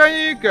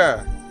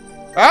Eugenia.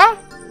 Huh?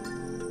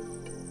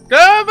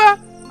 Keba,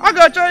 I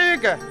got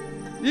Eugenia.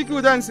 You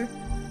could dance. You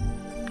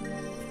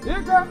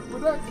could dance.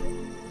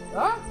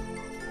 Huh?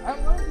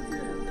 I'm going to see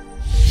you.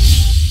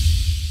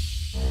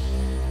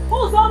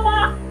 Uzoma!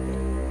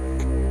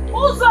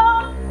 Uzo!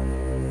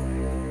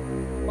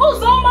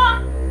 Uzoma!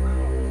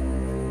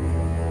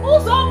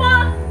 Uzoma!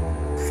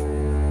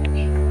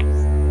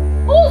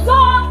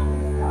 Uzo!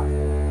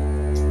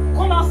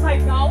 Come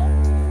outside now.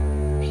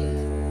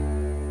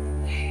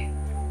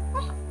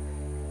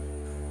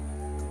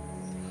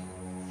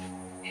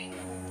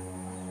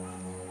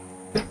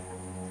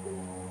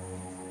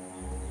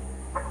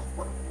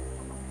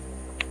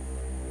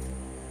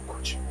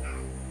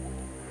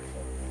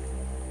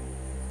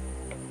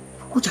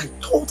 Coach, I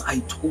thought I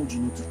told you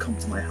not to come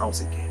to my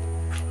house again.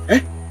 Eh?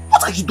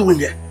 What are you doing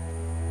here?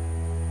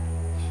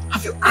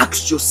 Have you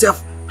asked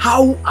yourself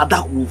how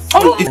Ada will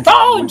feel?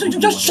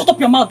 Just shut up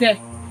your mouth there.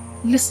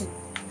 Listen,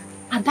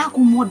 Ada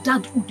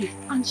murdered Ude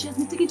and she has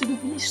been taken to the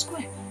village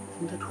square.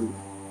 Murdered who?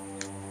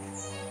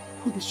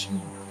 Who did she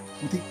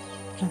murder?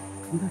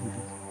 Ude?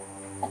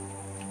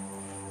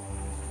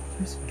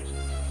 Yes.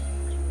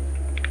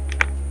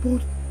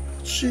 But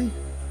she...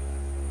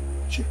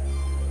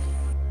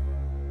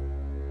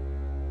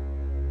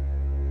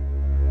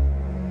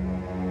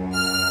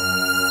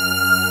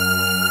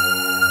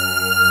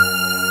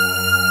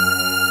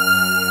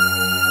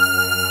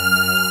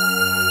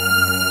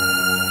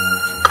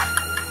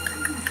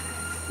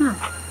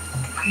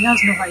 He has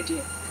no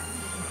idea.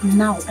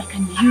 Now I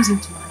can use him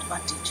to my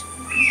advantage.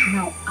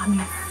 Now I'm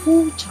in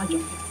full charge of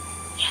him.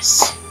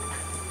 Yes.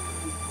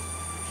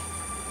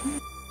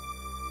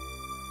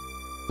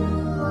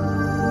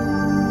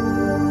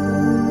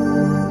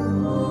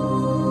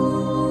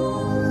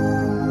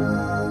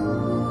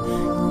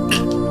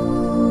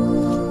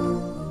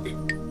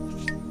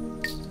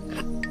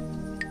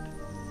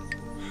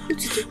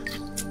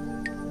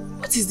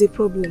 What is the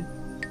problem?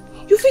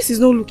 Your face is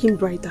not looking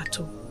bright at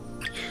all.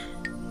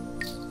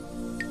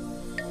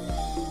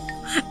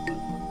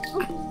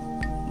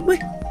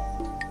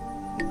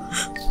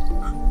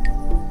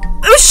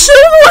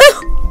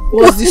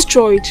 Was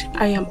destroyed.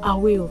 I am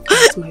aware of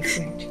that, my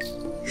friend.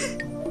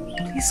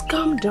 Please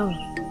calm down.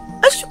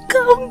 I should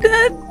calm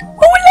down.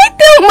 What will I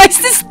tell my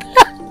sister?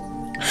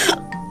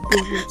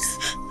 Wait.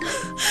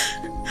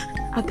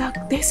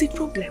 Adaku, there's a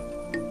problem.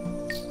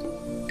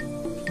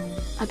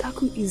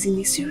 Adaku is in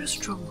a serious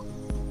trouble.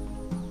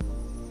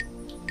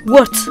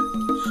 What?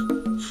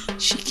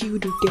 She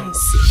killed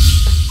Udensi.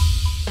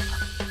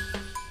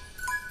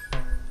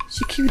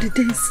 She killed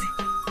Udensi.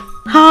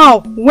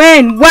 How?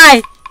 When?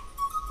 Why?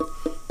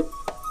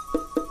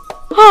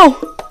 How?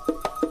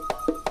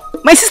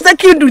 My sister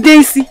killed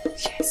Udensi?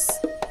 Yes.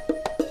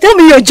 Tell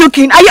me you're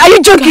joking. Are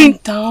you joking?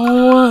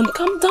 Calm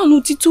down,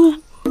 Otito.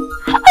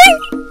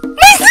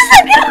 My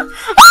sister killed...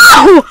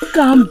 Oh!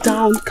 Calm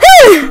down.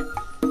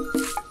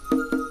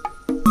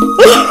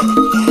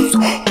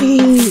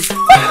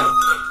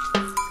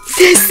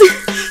 Udensi.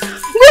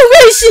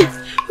 Where is she?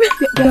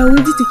 They are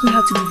already taking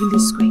her to the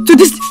village square. To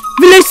this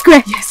village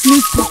square? Yes,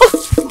 let's go.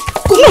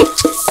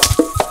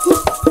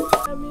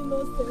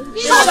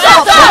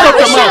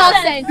 Come on.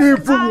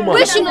 Evil woman.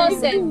 Which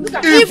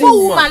nonsense? Evil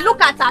woman.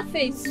 Look at her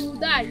face. You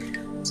die.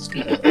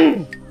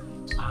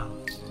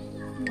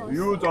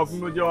 Youth of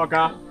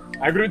Nwoye,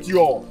 I greet you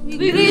all. We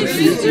greet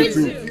you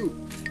too.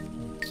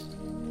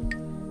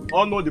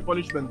 All know the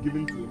punishment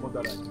given to a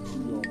mother like Nwoye.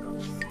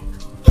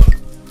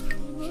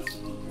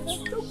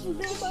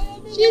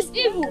 She's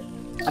evil.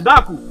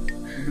 Adaku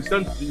will be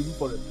sent to the evil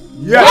forest.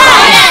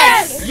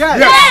 Yes! Yes!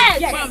 Yes!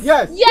 Yes!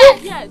 Yes!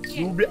 Yes!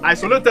 You will be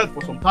isolated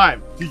for some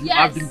time till you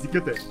have been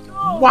vindicated.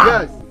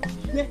 Wow.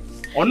 Yes.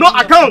 On no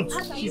account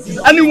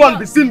should anyone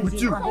be seen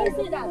with you.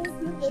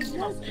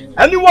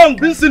 Anyone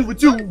being seen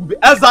with you will be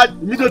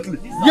exiled immediately.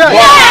 Yes!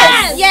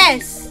 Yes!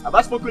 Yes! Have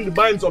I spoken the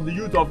minds of the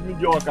youth of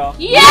Nwoye?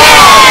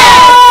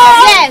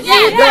 Yes! Yes!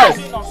 Yes!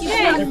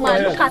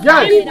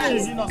 Yes!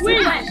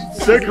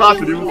 Take her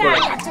to the evil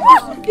forest.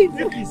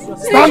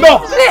 Stand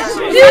up!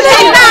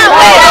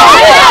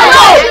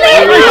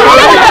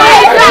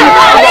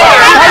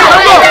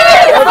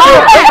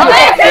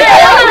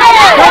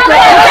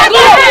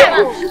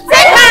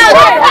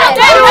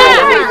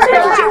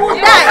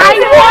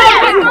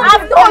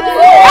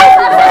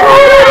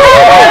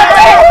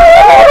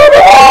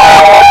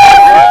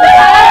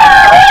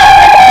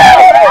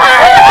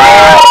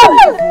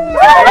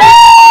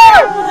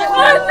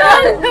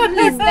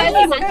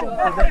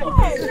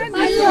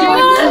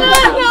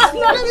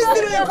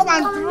 Come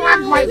and drag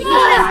my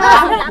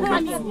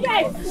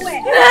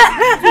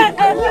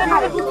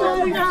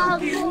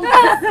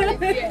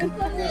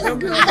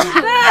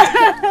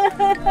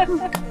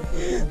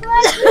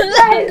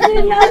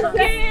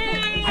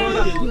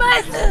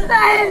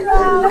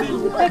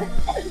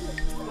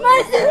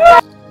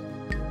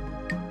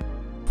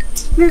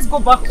Please go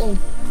back home.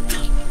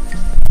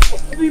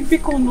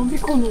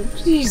 Bikono,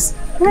 please.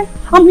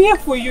 I'm here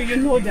for you, you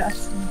know that.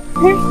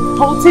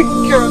 I'll take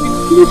care of you.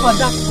 Leave her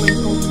that for you.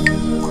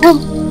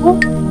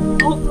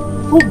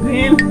 Come,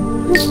 babe.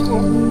 Let's go.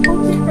 I'll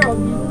take care of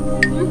you.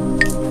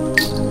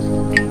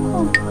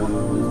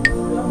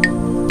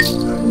 It's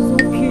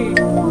okay.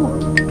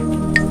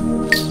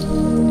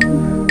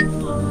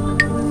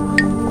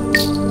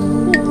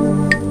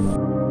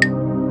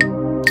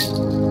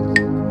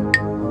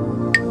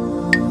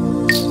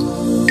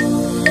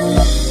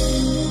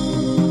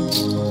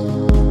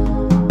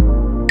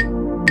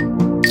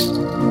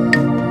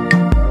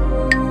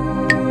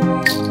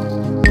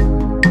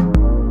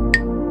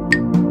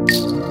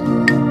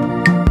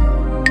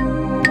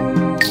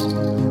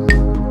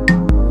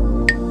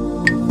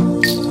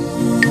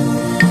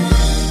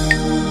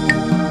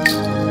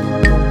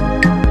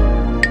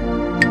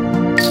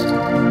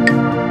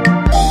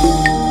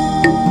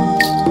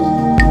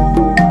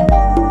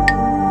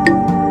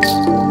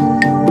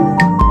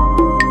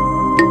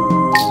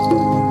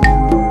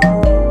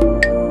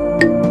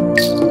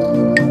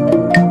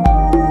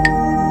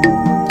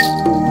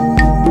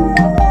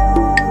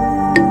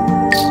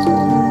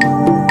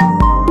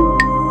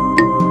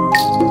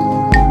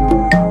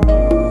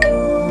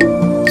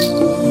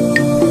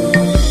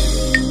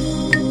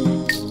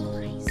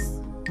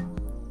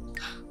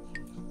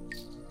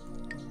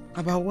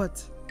 About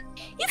what?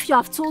 If you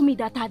have told me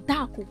that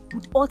Adaku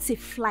would hurt a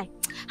fly,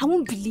 I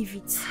won't believe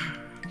it.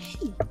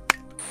 Hey.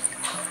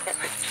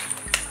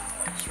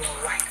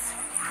 You're right.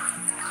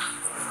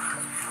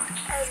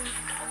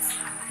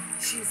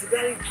 She's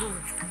very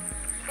good.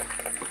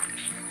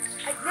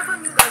 I never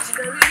knew that she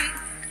can really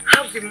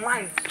have the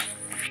mind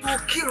to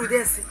kill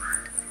Udensi.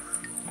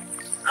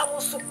 I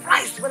was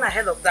surprised when I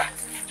heard of that.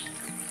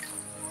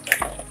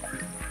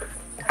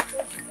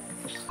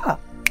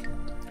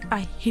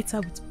 I hate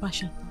her with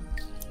passion.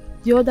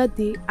 The other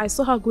day, I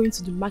saw her going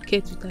to the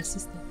market with her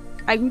sister.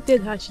 I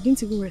greeted her, she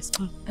didn't even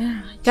respond.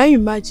 Can you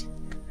imagine?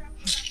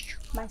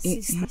 My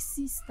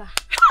sister.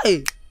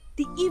 Hey!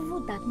 The evil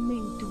that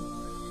men do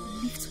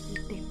lives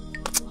with them.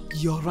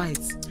 You're right.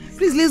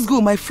 Please, let's go.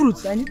 My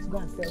fruits. I need to go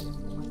and sell them.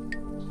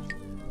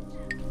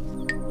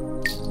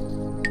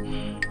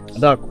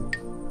 Adaku,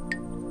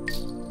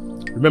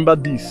 remember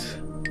this,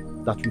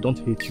 that we don't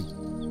hate you.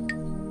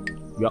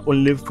 We are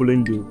only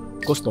following the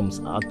customs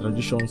and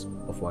traditions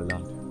of our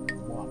land.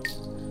 Wow.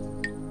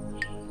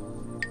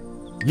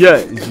 Here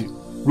is the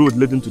road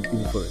leading to the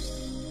evil forest.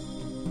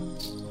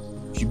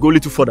 If you go a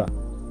little further,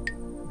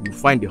 you will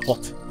find a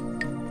hut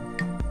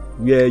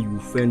where you will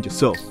find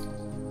yourself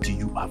till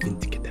you are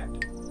vindicated.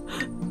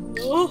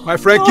 No, my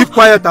friend, keep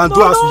quiet and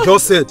do as we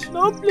just said.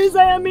 No, please,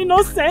 I am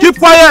innocent. Keep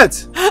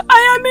quiet!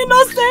 I am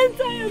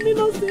innocent. I am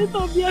innocent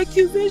of the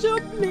accusation.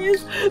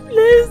 Please,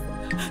 please.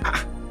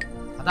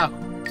 Adaku,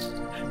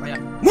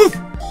 move!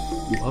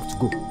 You have to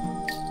go.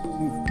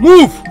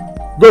 Move!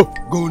 Go!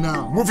 Go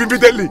now. Move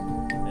immediately.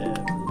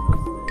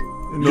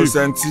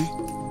 Innocenti?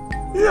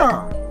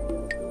 Yeah.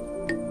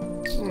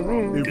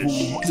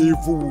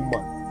 Evil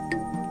woman.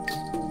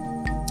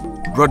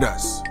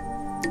 Brothers,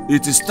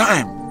 it is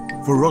time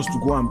for us to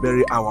go and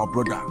bury our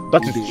brother.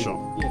 That is sure.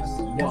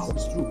 Yes,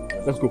 it's true.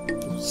 Let's go.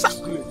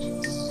 Sacrilege.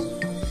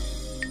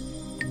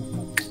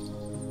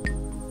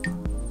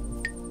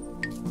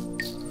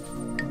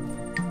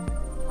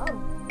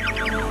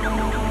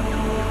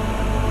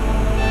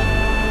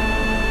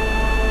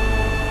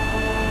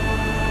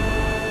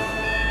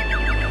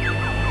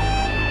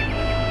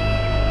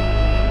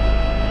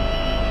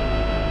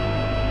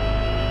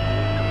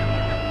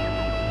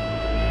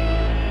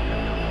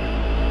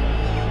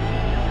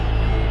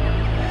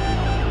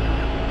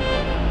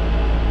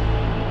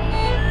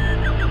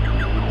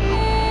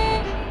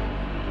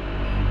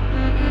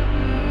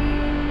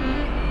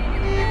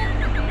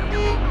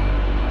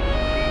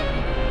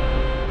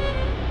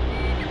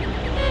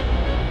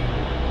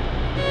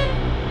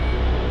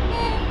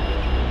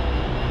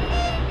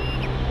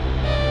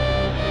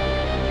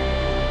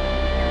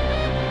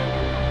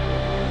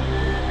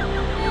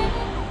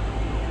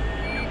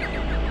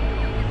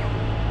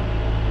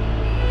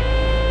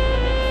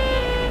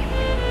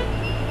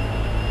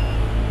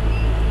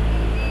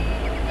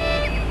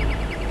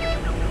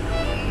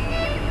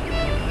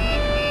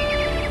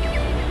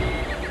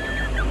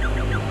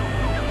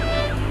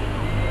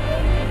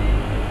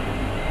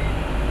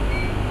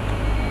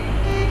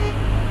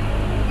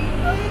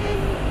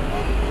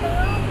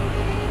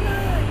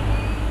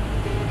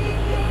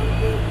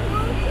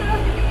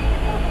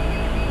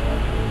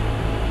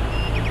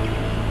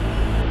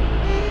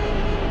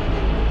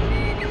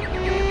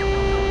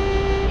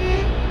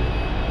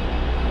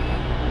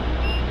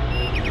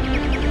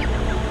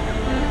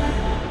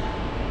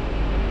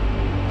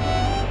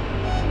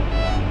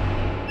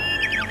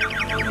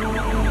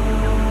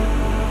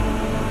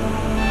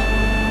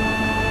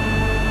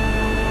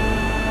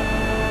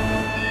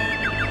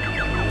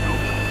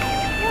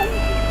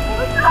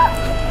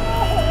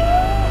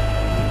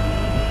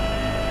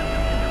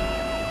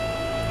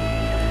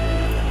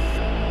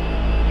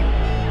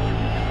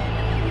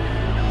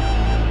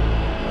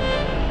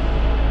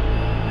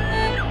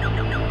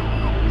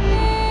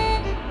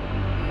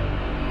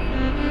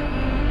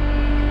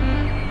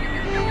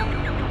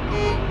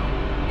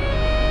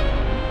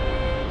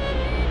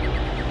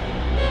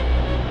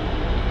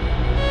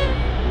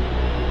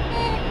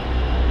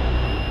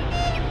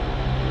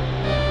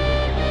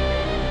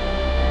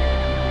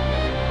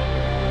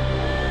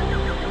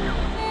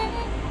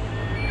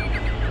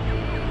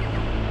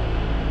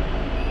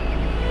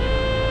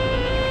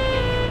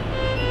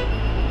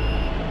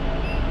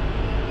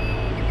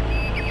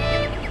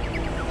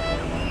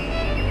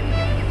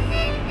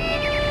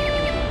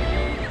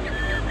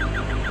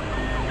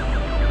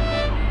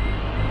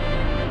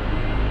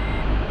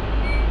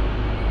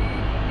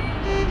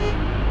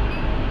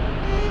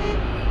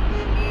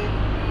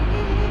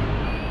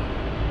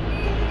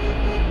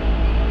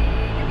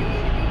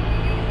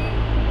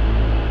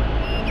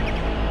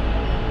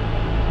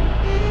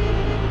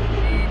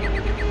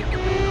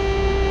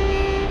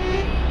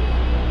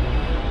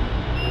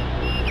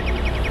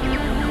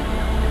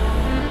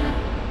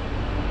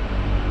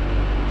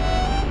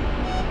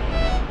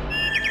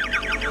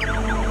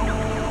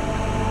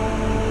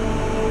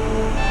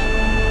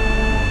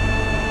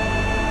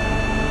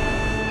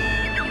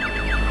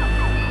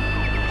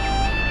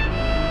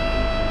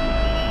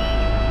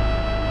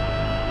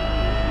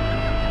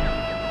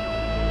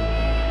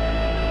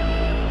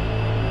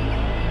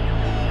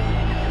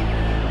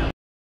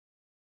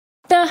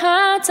 The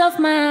heart of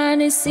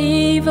man is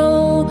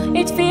evil,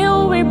 it's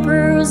filled with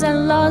bruise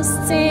and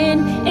lust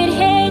sin. It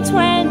hates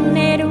when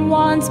it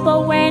wants,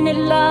 but when it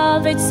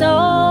loves, it's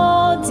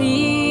so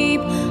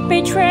deep.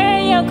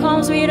 Betrayal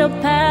comes with a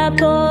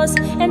purpose,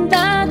 and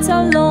that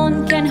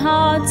alone can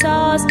hurt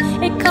us.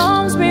 It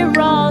comes with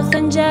wrath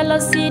and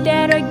jealousy,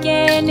 that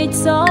again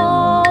it's so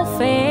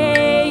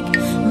fake.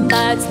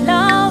 But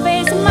love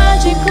is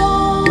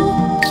magical,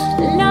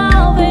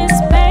 love is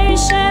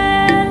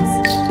patience,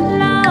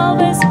 love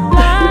is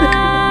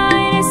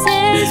blind, it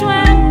sees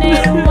when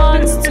it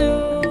wants to.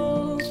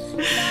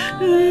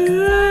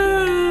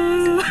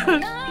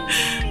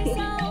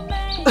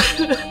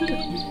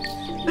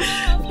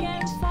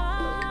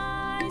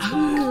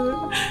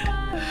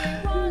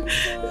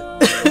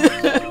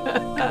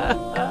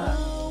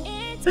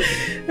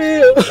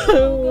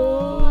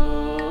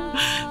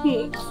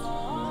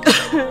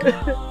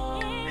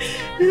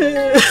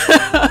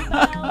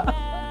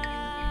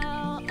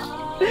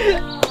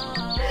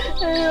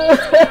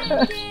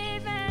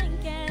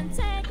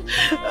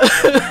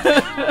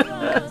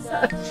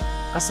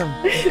 Asam.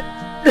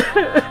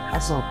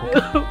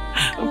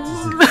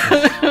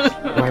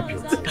 Wipe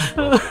your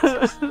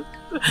tears.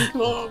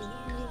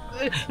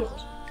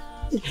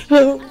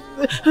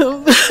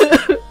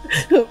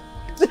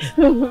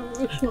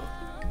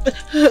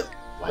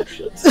 Wipe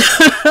your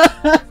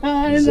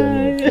tears.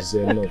 It's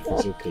enough.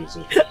 It's okay.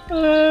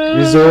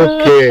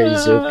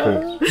 It's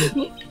okay.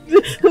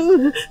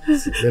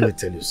 See, let me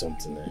tell you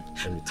something.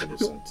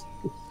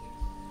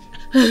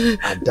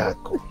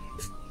 Adako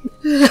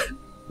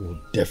will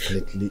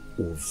definitely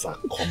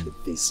overcome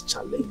this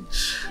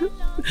challenge.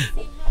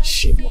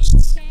 She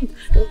must.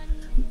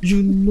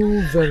 You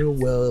know very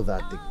well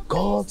that the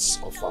gods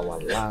of our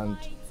land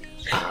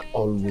are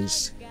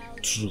always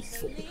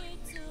truthful.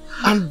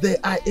 And they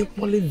are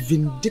equally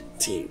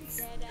vindictive.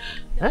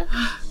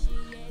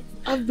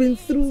 I've been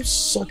through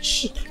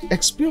such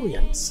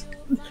experience.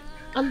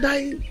 And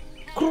I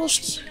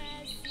crossed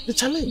the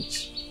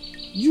challenge.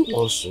 You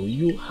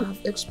have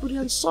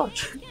experienced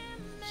such.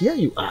 Here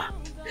you are.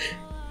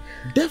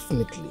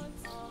 Definitely,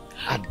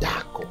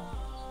 Adako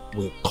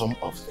will come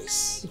off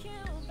this.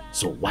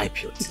 So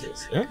wipe your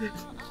tears.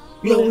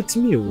 You are with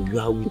me, you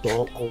are with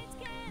Oko.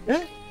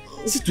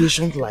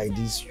 Situations like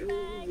this, you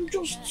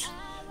just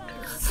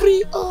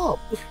free up.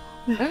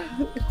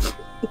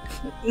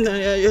 No,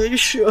 are you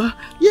sure?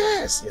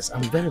 Yes,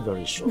 I'm very,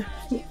 very sure.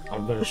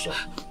 I'm very sure.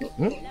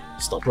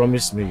 Stop,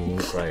 promise me you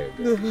won't cry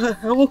again.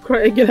 I won't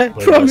cry again, I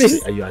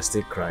promise. You are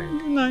still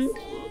crying. No,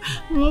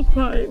 I'm not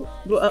crying.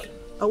 But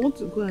I want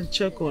to go and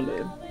check on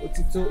her.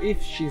 Otito,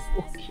 if she's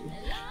okay.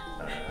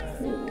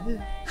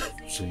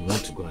 So you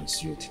want to go and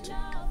see Otito?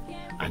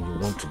 And you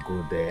want to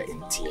go there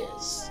in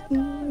tears?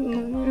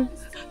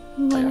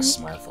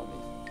 Smile for me.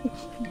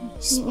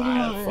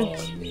 Smile for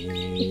me.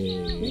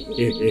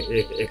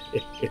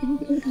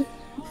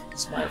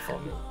 Smile for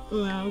me.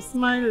 No, I'm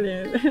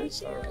smiling.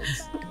 It's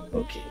alright.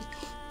 Okay.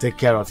 Take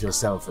care of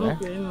yourself,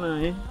 Okay,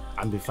 no.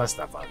 And be fast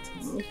about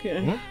it.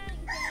 Okay.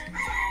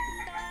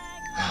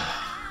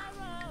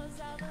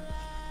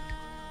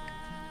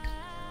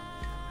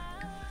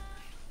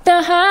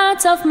 The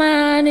heart of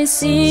man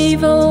is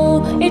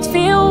evil, it's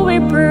filled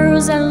with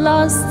bruise and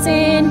lost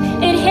sin.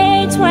 It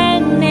hates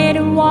when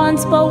it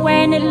wants, but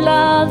when it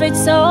loves,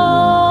 it's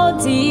so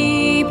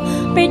deep.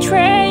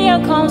 Betrayal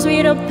comes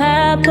with a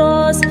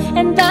purpose,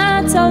 and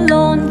that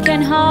alone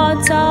can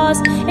hurt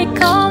us. It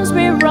comes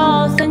with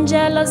wrath and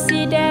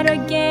jealousy, that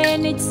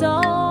again it's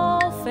so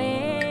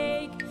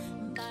fake.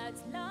 But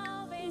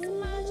love is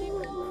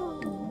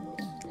magical.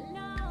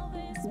 Love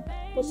is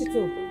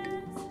Otito.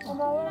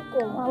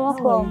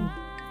 Welcome.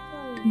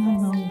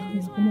 No,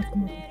 please, come on.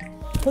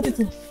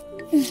 Potito.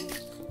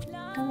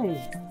 Hi.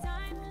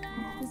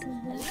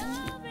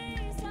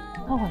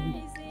 How are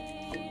you?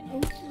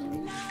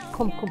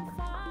 Come.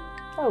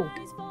 Oh.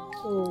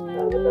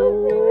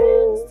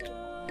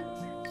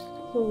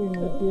 Sorry,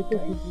 my dear.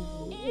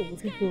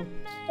 Potito.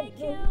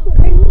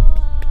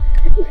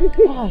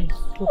 Hi.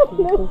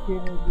 It's okay,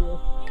 my dear.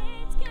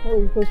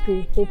 Oh, it's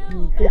okay. It's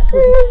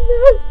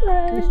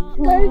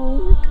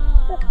strong.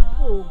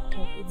 Oh,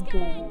 God, it's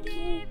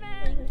sorry.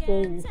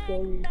 Sorry,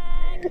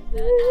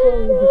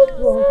 be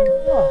strong.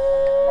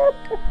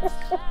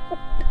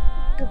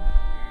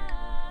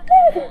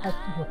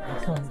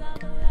 Sorry.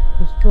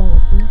 Be strong,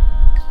 okay?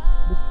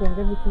 Be strong,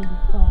 everything will be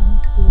fine,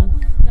 please.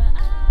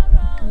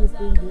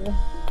 Everything there.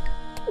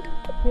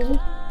 Okay?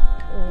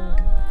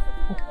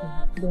 Okay,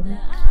 then.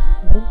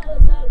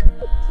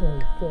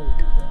 Sorry.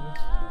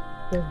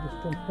 Just be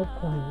strong, stop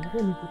crying. You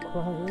don't need to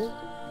cry,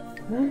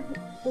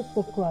 Just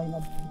stop crying,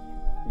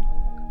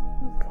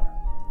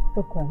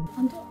 Stop crying.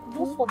 And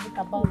don't forget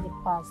about the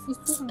past.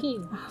 It's okay.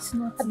 It's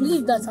not. I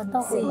believe that at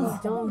that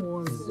point. Don't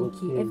worry. It's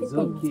okay.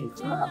 Everything is okay.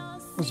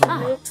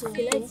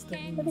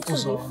 Everything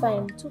will be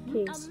fine. It's okay.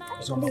 Please.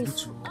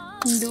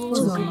 It's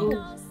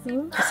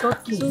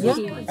okay.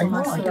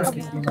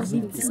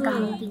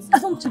 I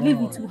don't believe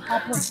it will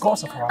happen.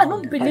 I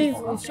don't believe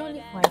it will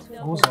surely fight.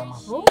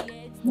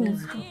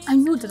 I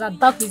know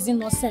that is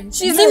innocent.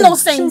 She's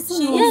innocent.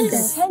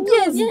 Yes.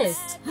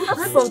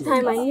 After some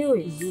time, I knew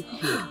it.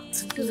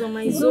 It's okay.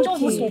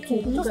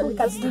 Just look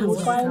at you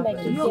crying like a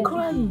baby. You're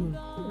crying.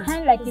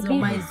 Crying like a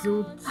baby. It's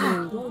okay.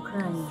 Don't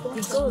cry.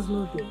 The girls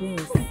know the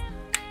best.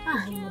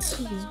 It's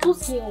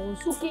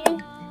okay. I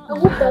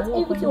hope that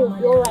everything will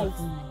be alright.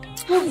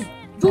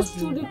 Just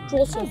truly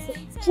trust yourself.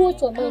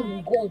 Trust your mind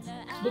in God.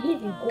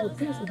 Believe in God.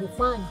 Things will be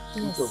fine.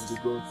 Yes.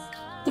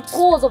 The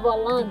cause of our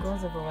land.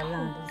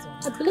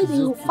 I believe that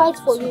He will fight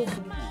for you.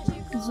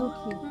 It's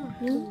okay.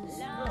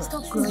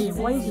 Stop crying.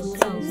 Why is it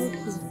crying?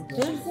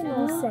 It's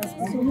nonsense.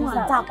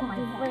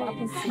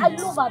 I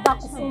love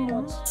Adako so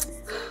much.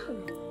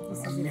 I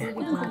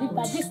don't believe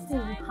that this thing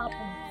will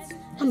happen.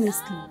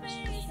 Honestly.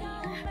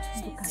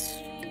 Just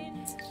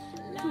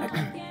look at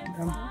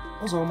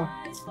Ozoma.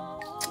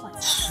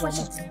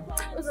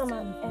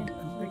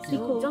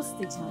 Just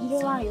take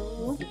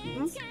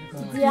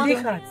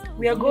her.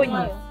 We are going.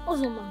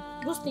 Ozoma,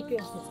 just take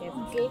care of yourself,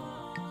 okay?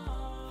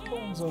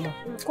 Ozoma.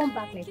 Come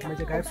back later.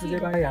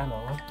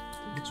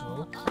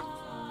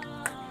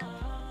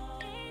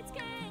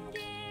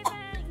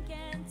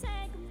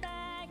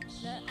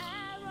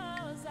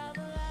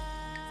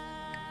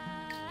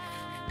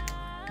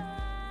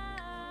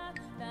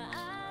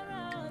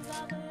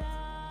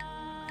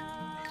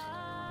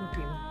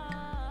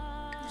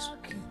 It's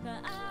okay. Why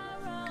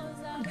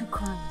are you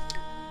crying?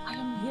 I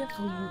am here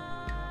for you.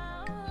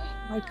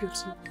 Wipe your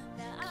tears.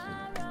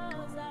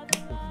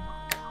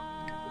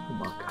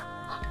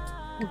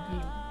 Oh,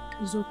 babe.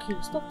 It's okay.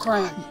 Stop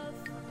crying.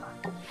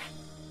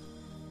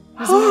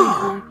 It's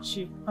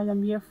okay. I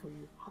am here for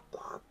you.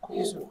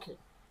 It's okay.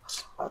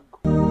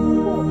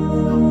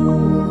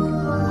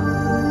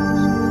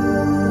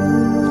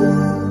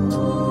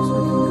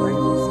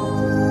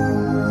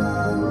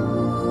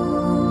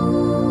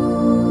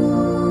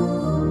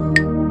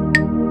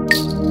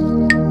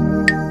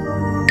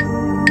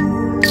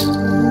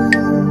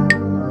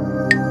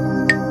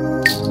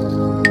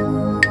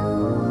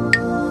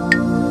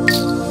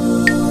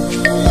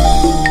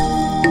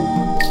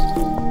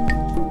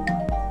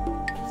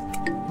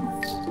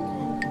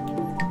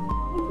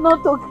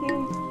 Not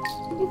okay.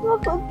 It's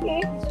not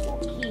okay. It's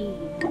okay.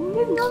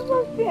 It's not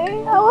okay.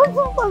 I want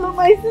to follow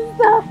my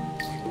sister.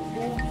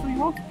 So you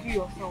want to kill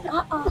yourself?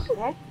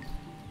 Eh?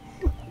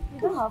 You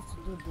don't have to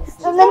do this.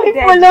 So let me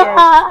follow her.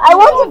 I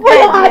want to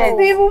follow her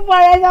to even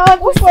forest. I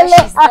want to follow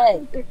her.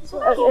 That's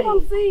what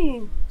I'm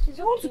saying.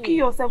 You want to kill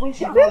yourself when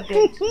she's not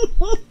dead.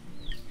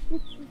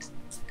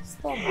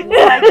 Stop.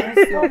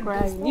 You're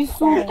crying. It's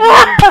so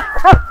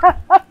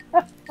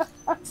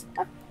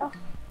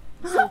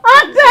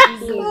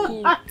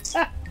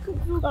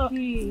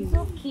It's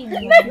okay.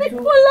 Let me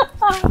follow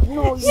her.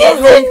 No, she's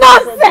in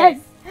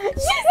nonsense.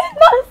 She's in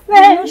nonsense. We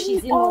know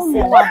she's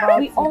innocent.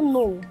 We all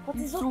know. But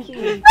it's okay.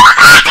 Let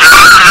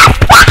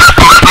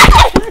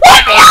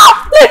me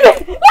out! Let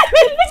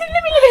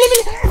me!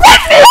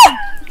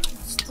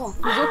 Stop.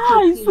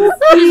 It's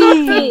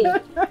okay.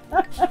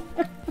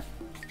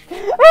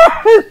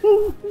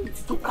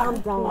 So calm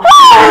down.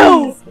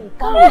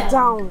 Calm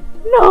down.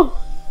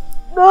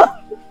 No,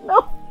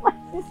 my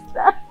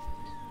sister.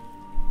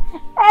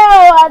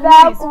 Oh,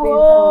 Adapo.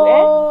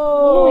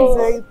 It's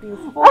very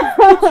painful.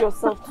 Put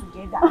yourself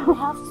together. You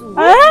have to.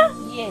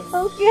 Yes.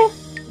 Okay.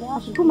 I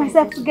should put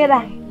myself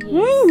together.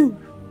 Yes.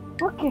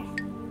 Okay.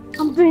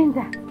 I'm doing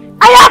that.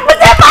 I am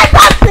putting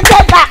myself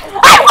together.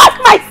 I want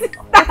my sister.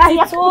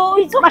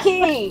 It's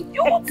okay.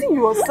 You're hurting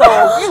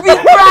yourself. You've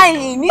been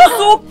crying. It's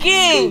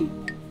okay.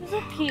 It's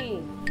okay.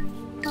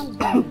 Calm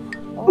down.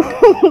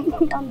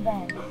 Calm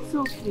down. It's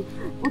okay.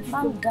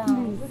 Calm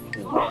down. It's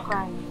okay. Stop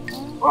crying.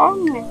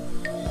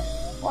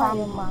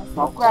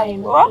 Stop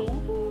crying. Okay?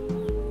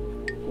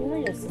 You know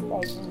your sister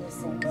is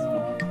innocent.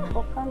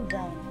 But calm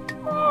down.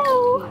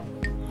 Okay.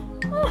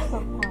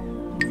 Stop crying.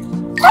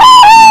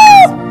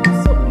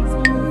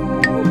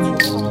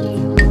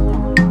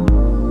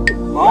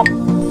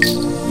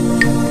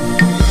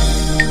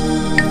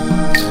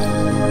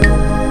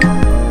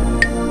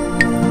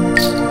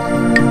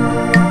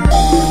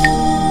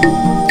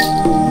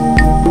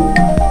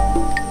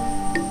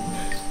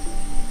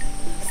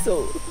 So,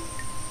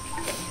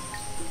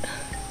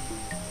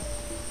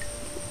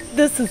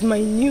 this is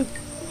my new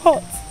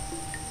heart.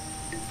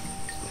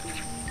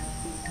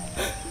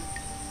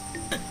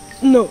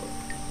 No.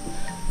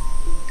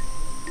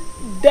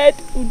 Dead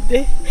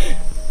Ude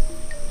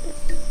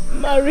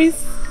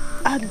marries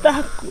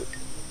Adaku.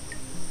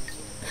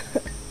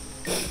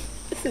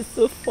 This is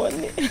so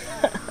funny.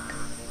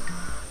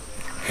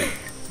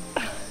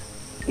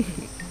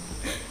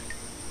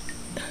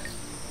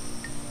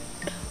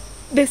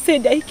 They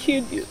said I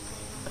killed you.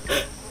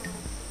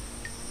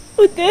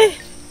 Ude,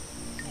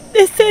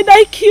 they said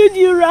I killed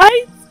you,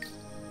 right?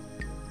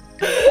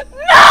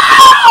 No!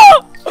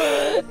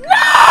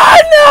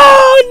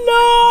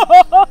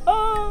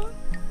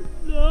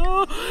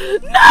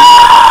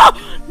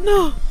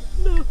 No!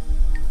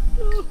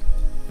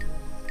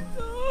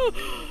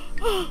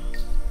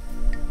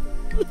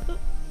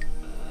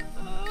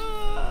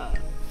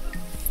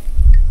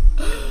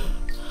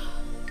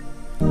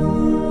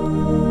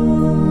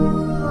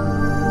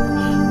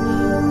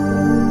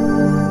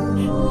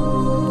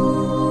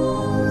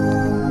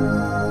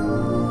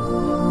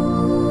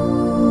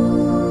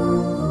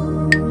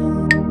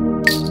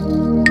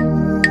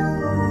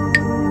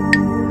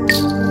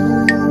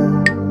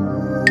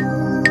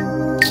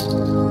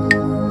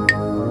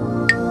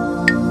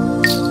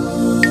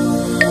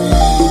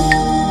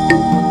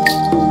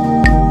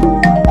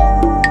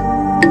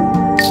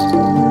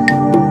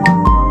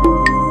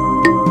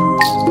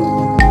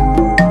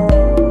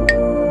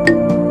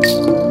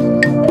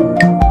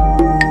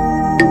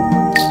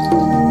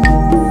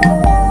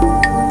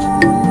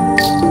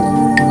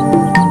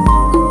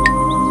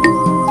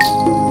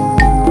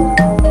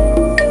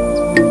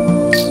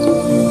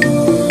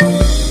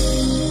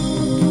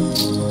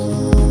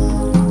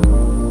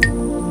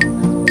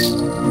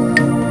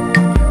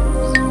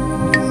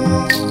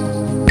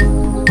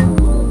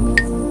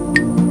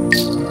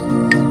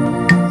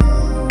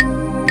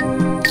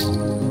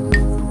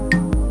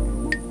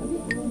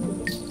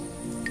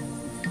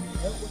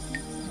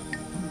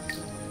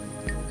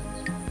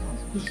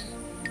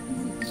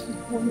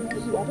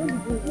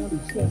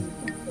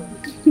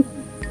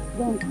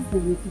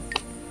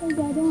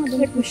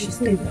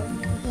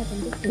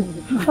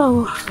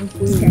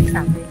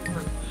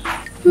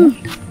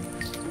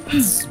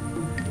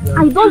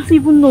 I don't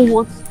even know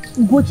what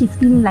Gozie is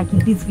feeling like in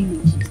this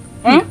village.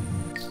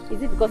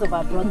 Is it because of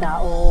her brother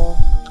or...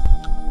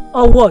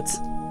 Or what?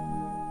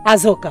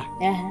 Azoka.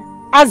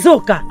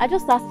 Azoka. I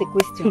just asked a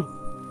question.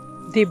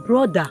 The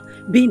brother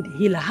being the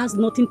healer has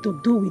nothing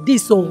to do with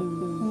this.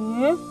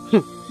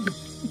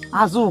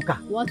 Azoka.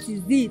 What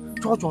is it?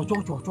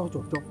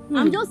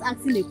 I'm just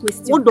asking a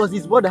question. What does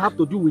his brother have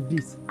to do with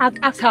this?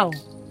 Ask how?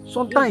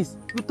 Sometimes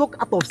you talk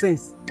out of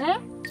sense.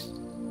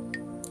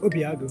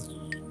 Obiago.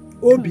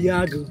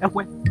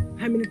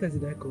 How many times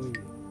did I call you?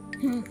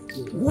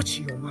 Watch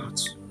your mouth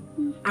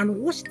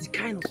and watch the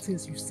kind of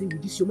things you say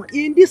with this your mouth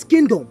in this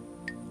kingdom.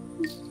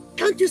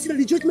 Can't you see that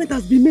the judgment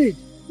has been made?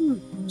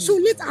 So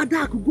let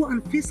Adaku go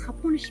and face her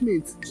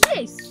punishment.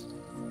 Yes,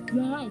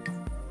 you're right.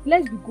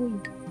 Let's be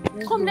going.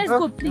 Come, let's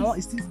go, please. No,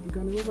 it's this, you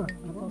can remember.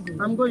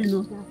 I'm going, you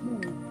know.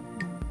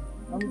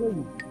 I'm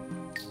going.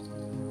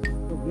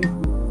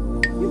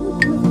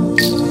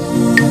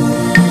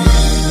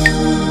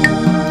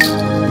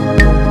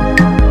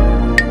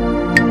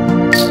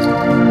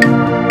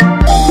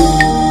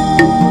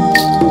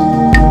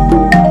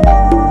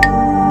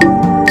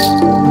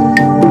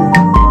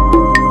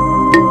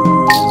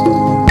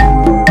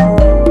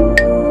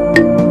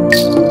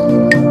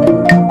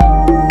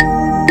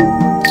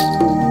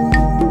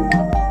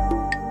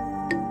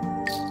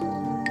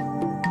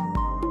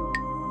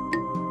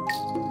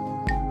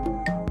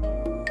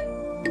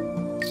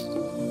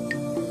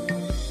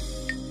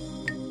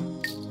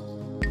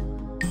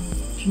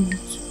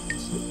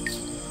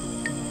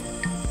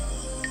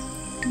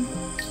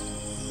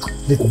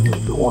 Leave me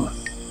alone.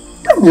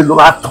 Leave me alone.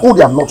 I told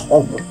you I'm not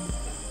hungry.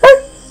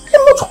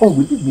 I'm not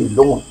hungry. Leave me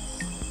alone.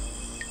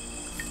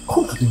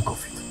 Come to think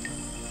of it.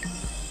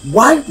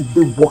 Why did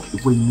they walk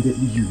away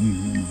immediately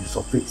you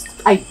surfaced?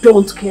 I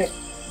don't care.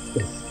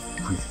 Oh,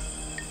 really?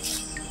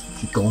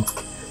 You don't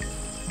care?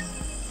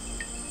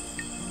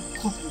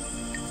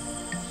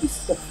 Please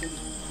stop it.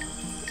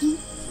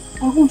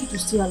 I want you to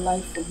stay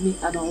alive for me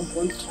and our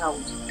unborn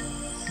child.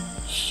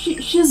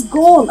 She's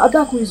gone.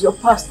 Adaku is your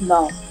past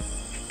now.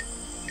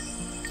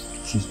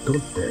 She's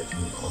not dead, you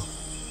know.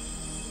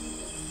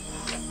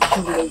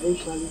 She will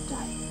eventually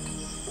die.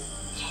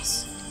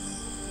 Yes.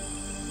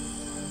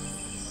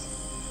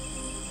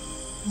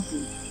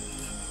 Okay.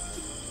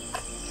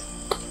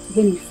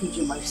 Let me feed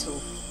you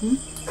myself. Can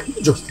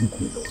you just leave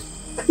me alone?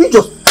 Can you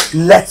just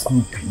let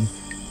me be?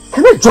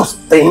 Can I just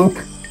think?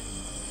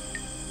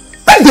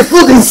 Take the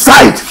food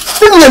inside!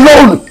 Leave me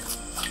alone!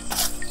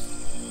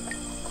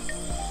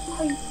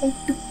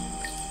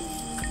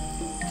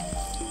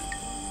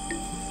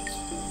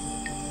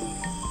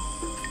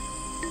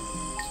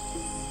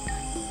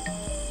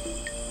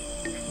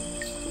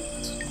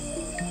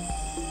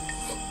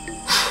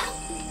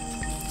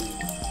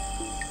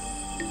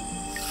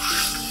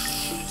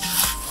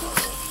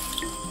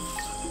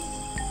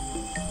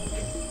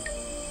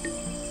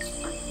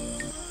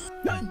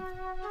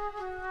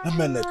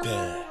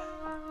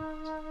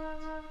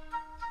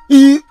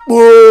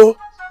 Ikpo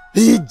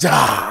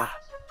Ija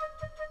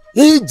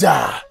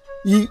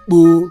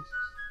Ikpo.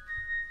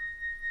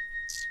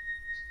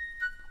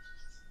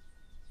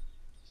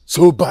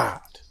 So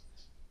bad.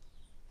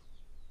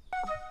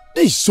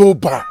 This is so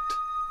bad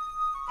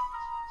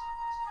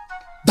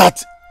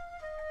that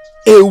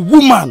a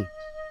woman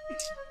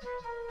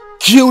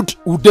killed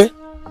Ude.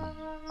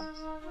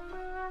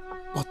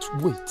 But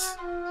wait,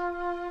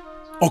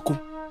 Oku,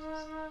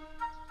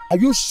 are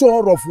you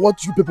sure of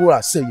what you people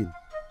are saying?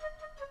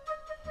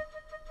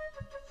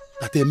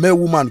 That a male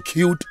woman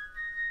killed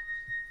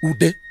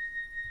Ude?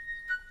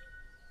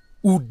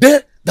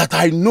 Ude that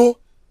I know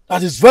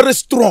that is very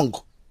strong,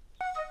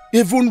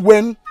 even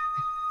when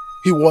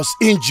he was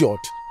injured.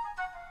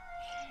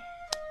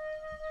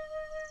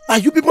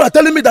 And you people are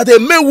telling me that a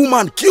male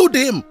woman killed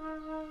him?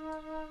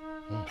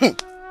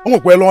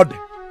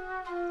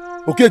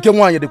 Okay,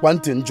 the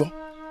Quantin.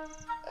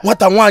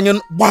 What a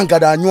one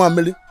bangada anyu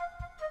ameli.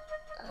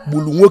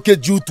 Bulu nwoke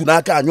ju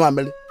tunaka anyu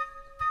ameli.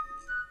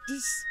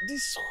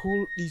 This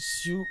whole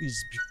issue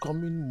is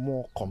becoming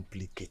more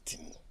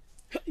complicating.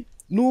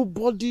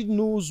 Nobody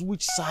knows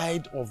which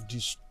side of the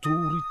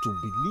story to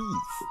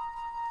believe.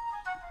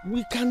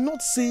 We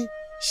cannot say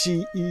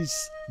she is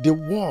the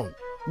one.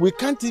 We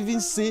can't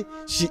even say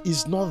she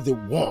is not the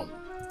one.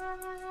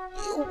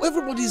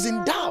 Everybody is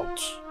in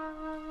doubt.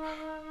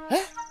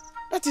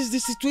 That is the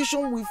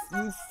situation we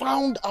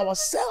found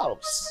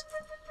ourselves.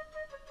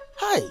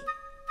 Hi.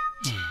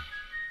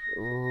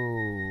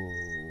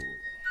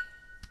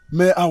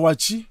 May our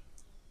Chi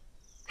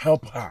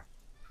help her.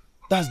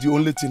 That's the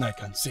only thing I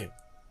can say.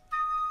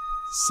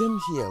 Same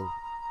here,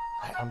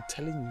 I am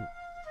telling you.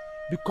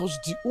 Because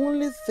the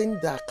only thing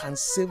that can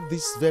save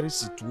this very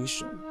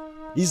situation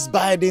is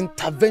by the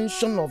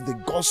intervention of the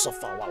gods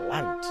of our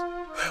land.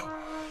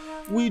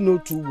 We know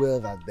too well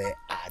that they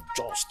are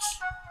just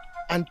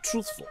and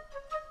truthful.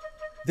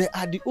 They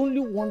are the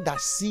only one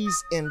that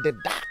sees in the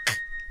dark.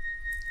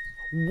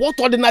 What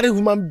ordinary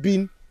human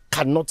being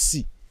cannot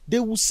see, they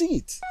will see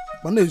it.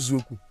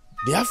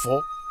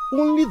 Therefore,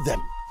 only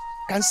them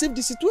can save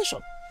the situation.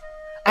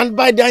 And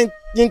by their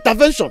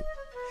intervention,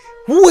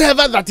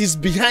 whoever that is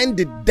behind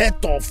the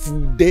death of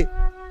Ude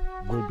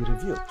will be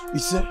revealed.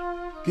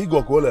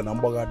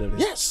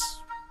 Yes.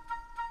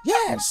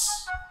 Yes.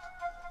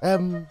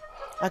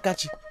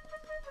 Akachi.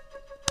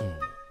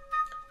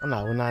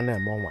 My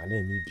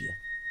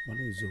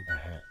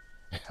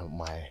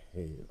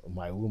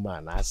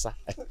woman Asa.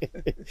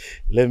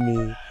 Let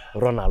me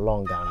run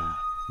along and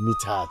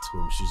meet her at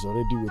home. She's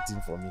already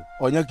waiting for me.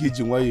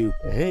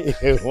 Hey,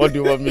 what do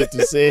you want me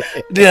to say?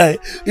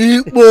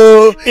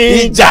 Igbo,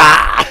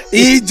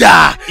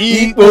 Ija,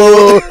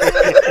 Igbo.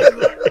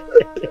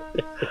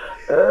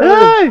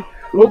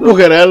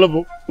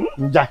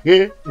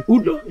 Hey,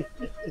 Udo.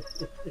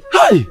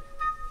 Hi.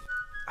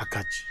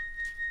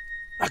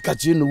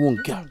 Akachi no one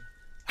care.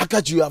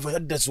 Akachi, you have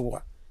heard this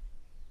one.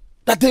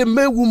 That a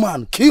May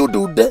woman killed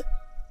Ude.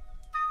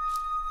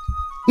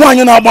 Why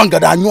you not banga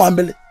that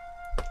you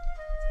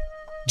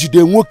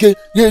Jide nwoke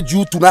ye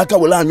ju tunaka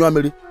wala anyu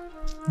amere.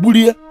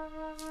 Bulie.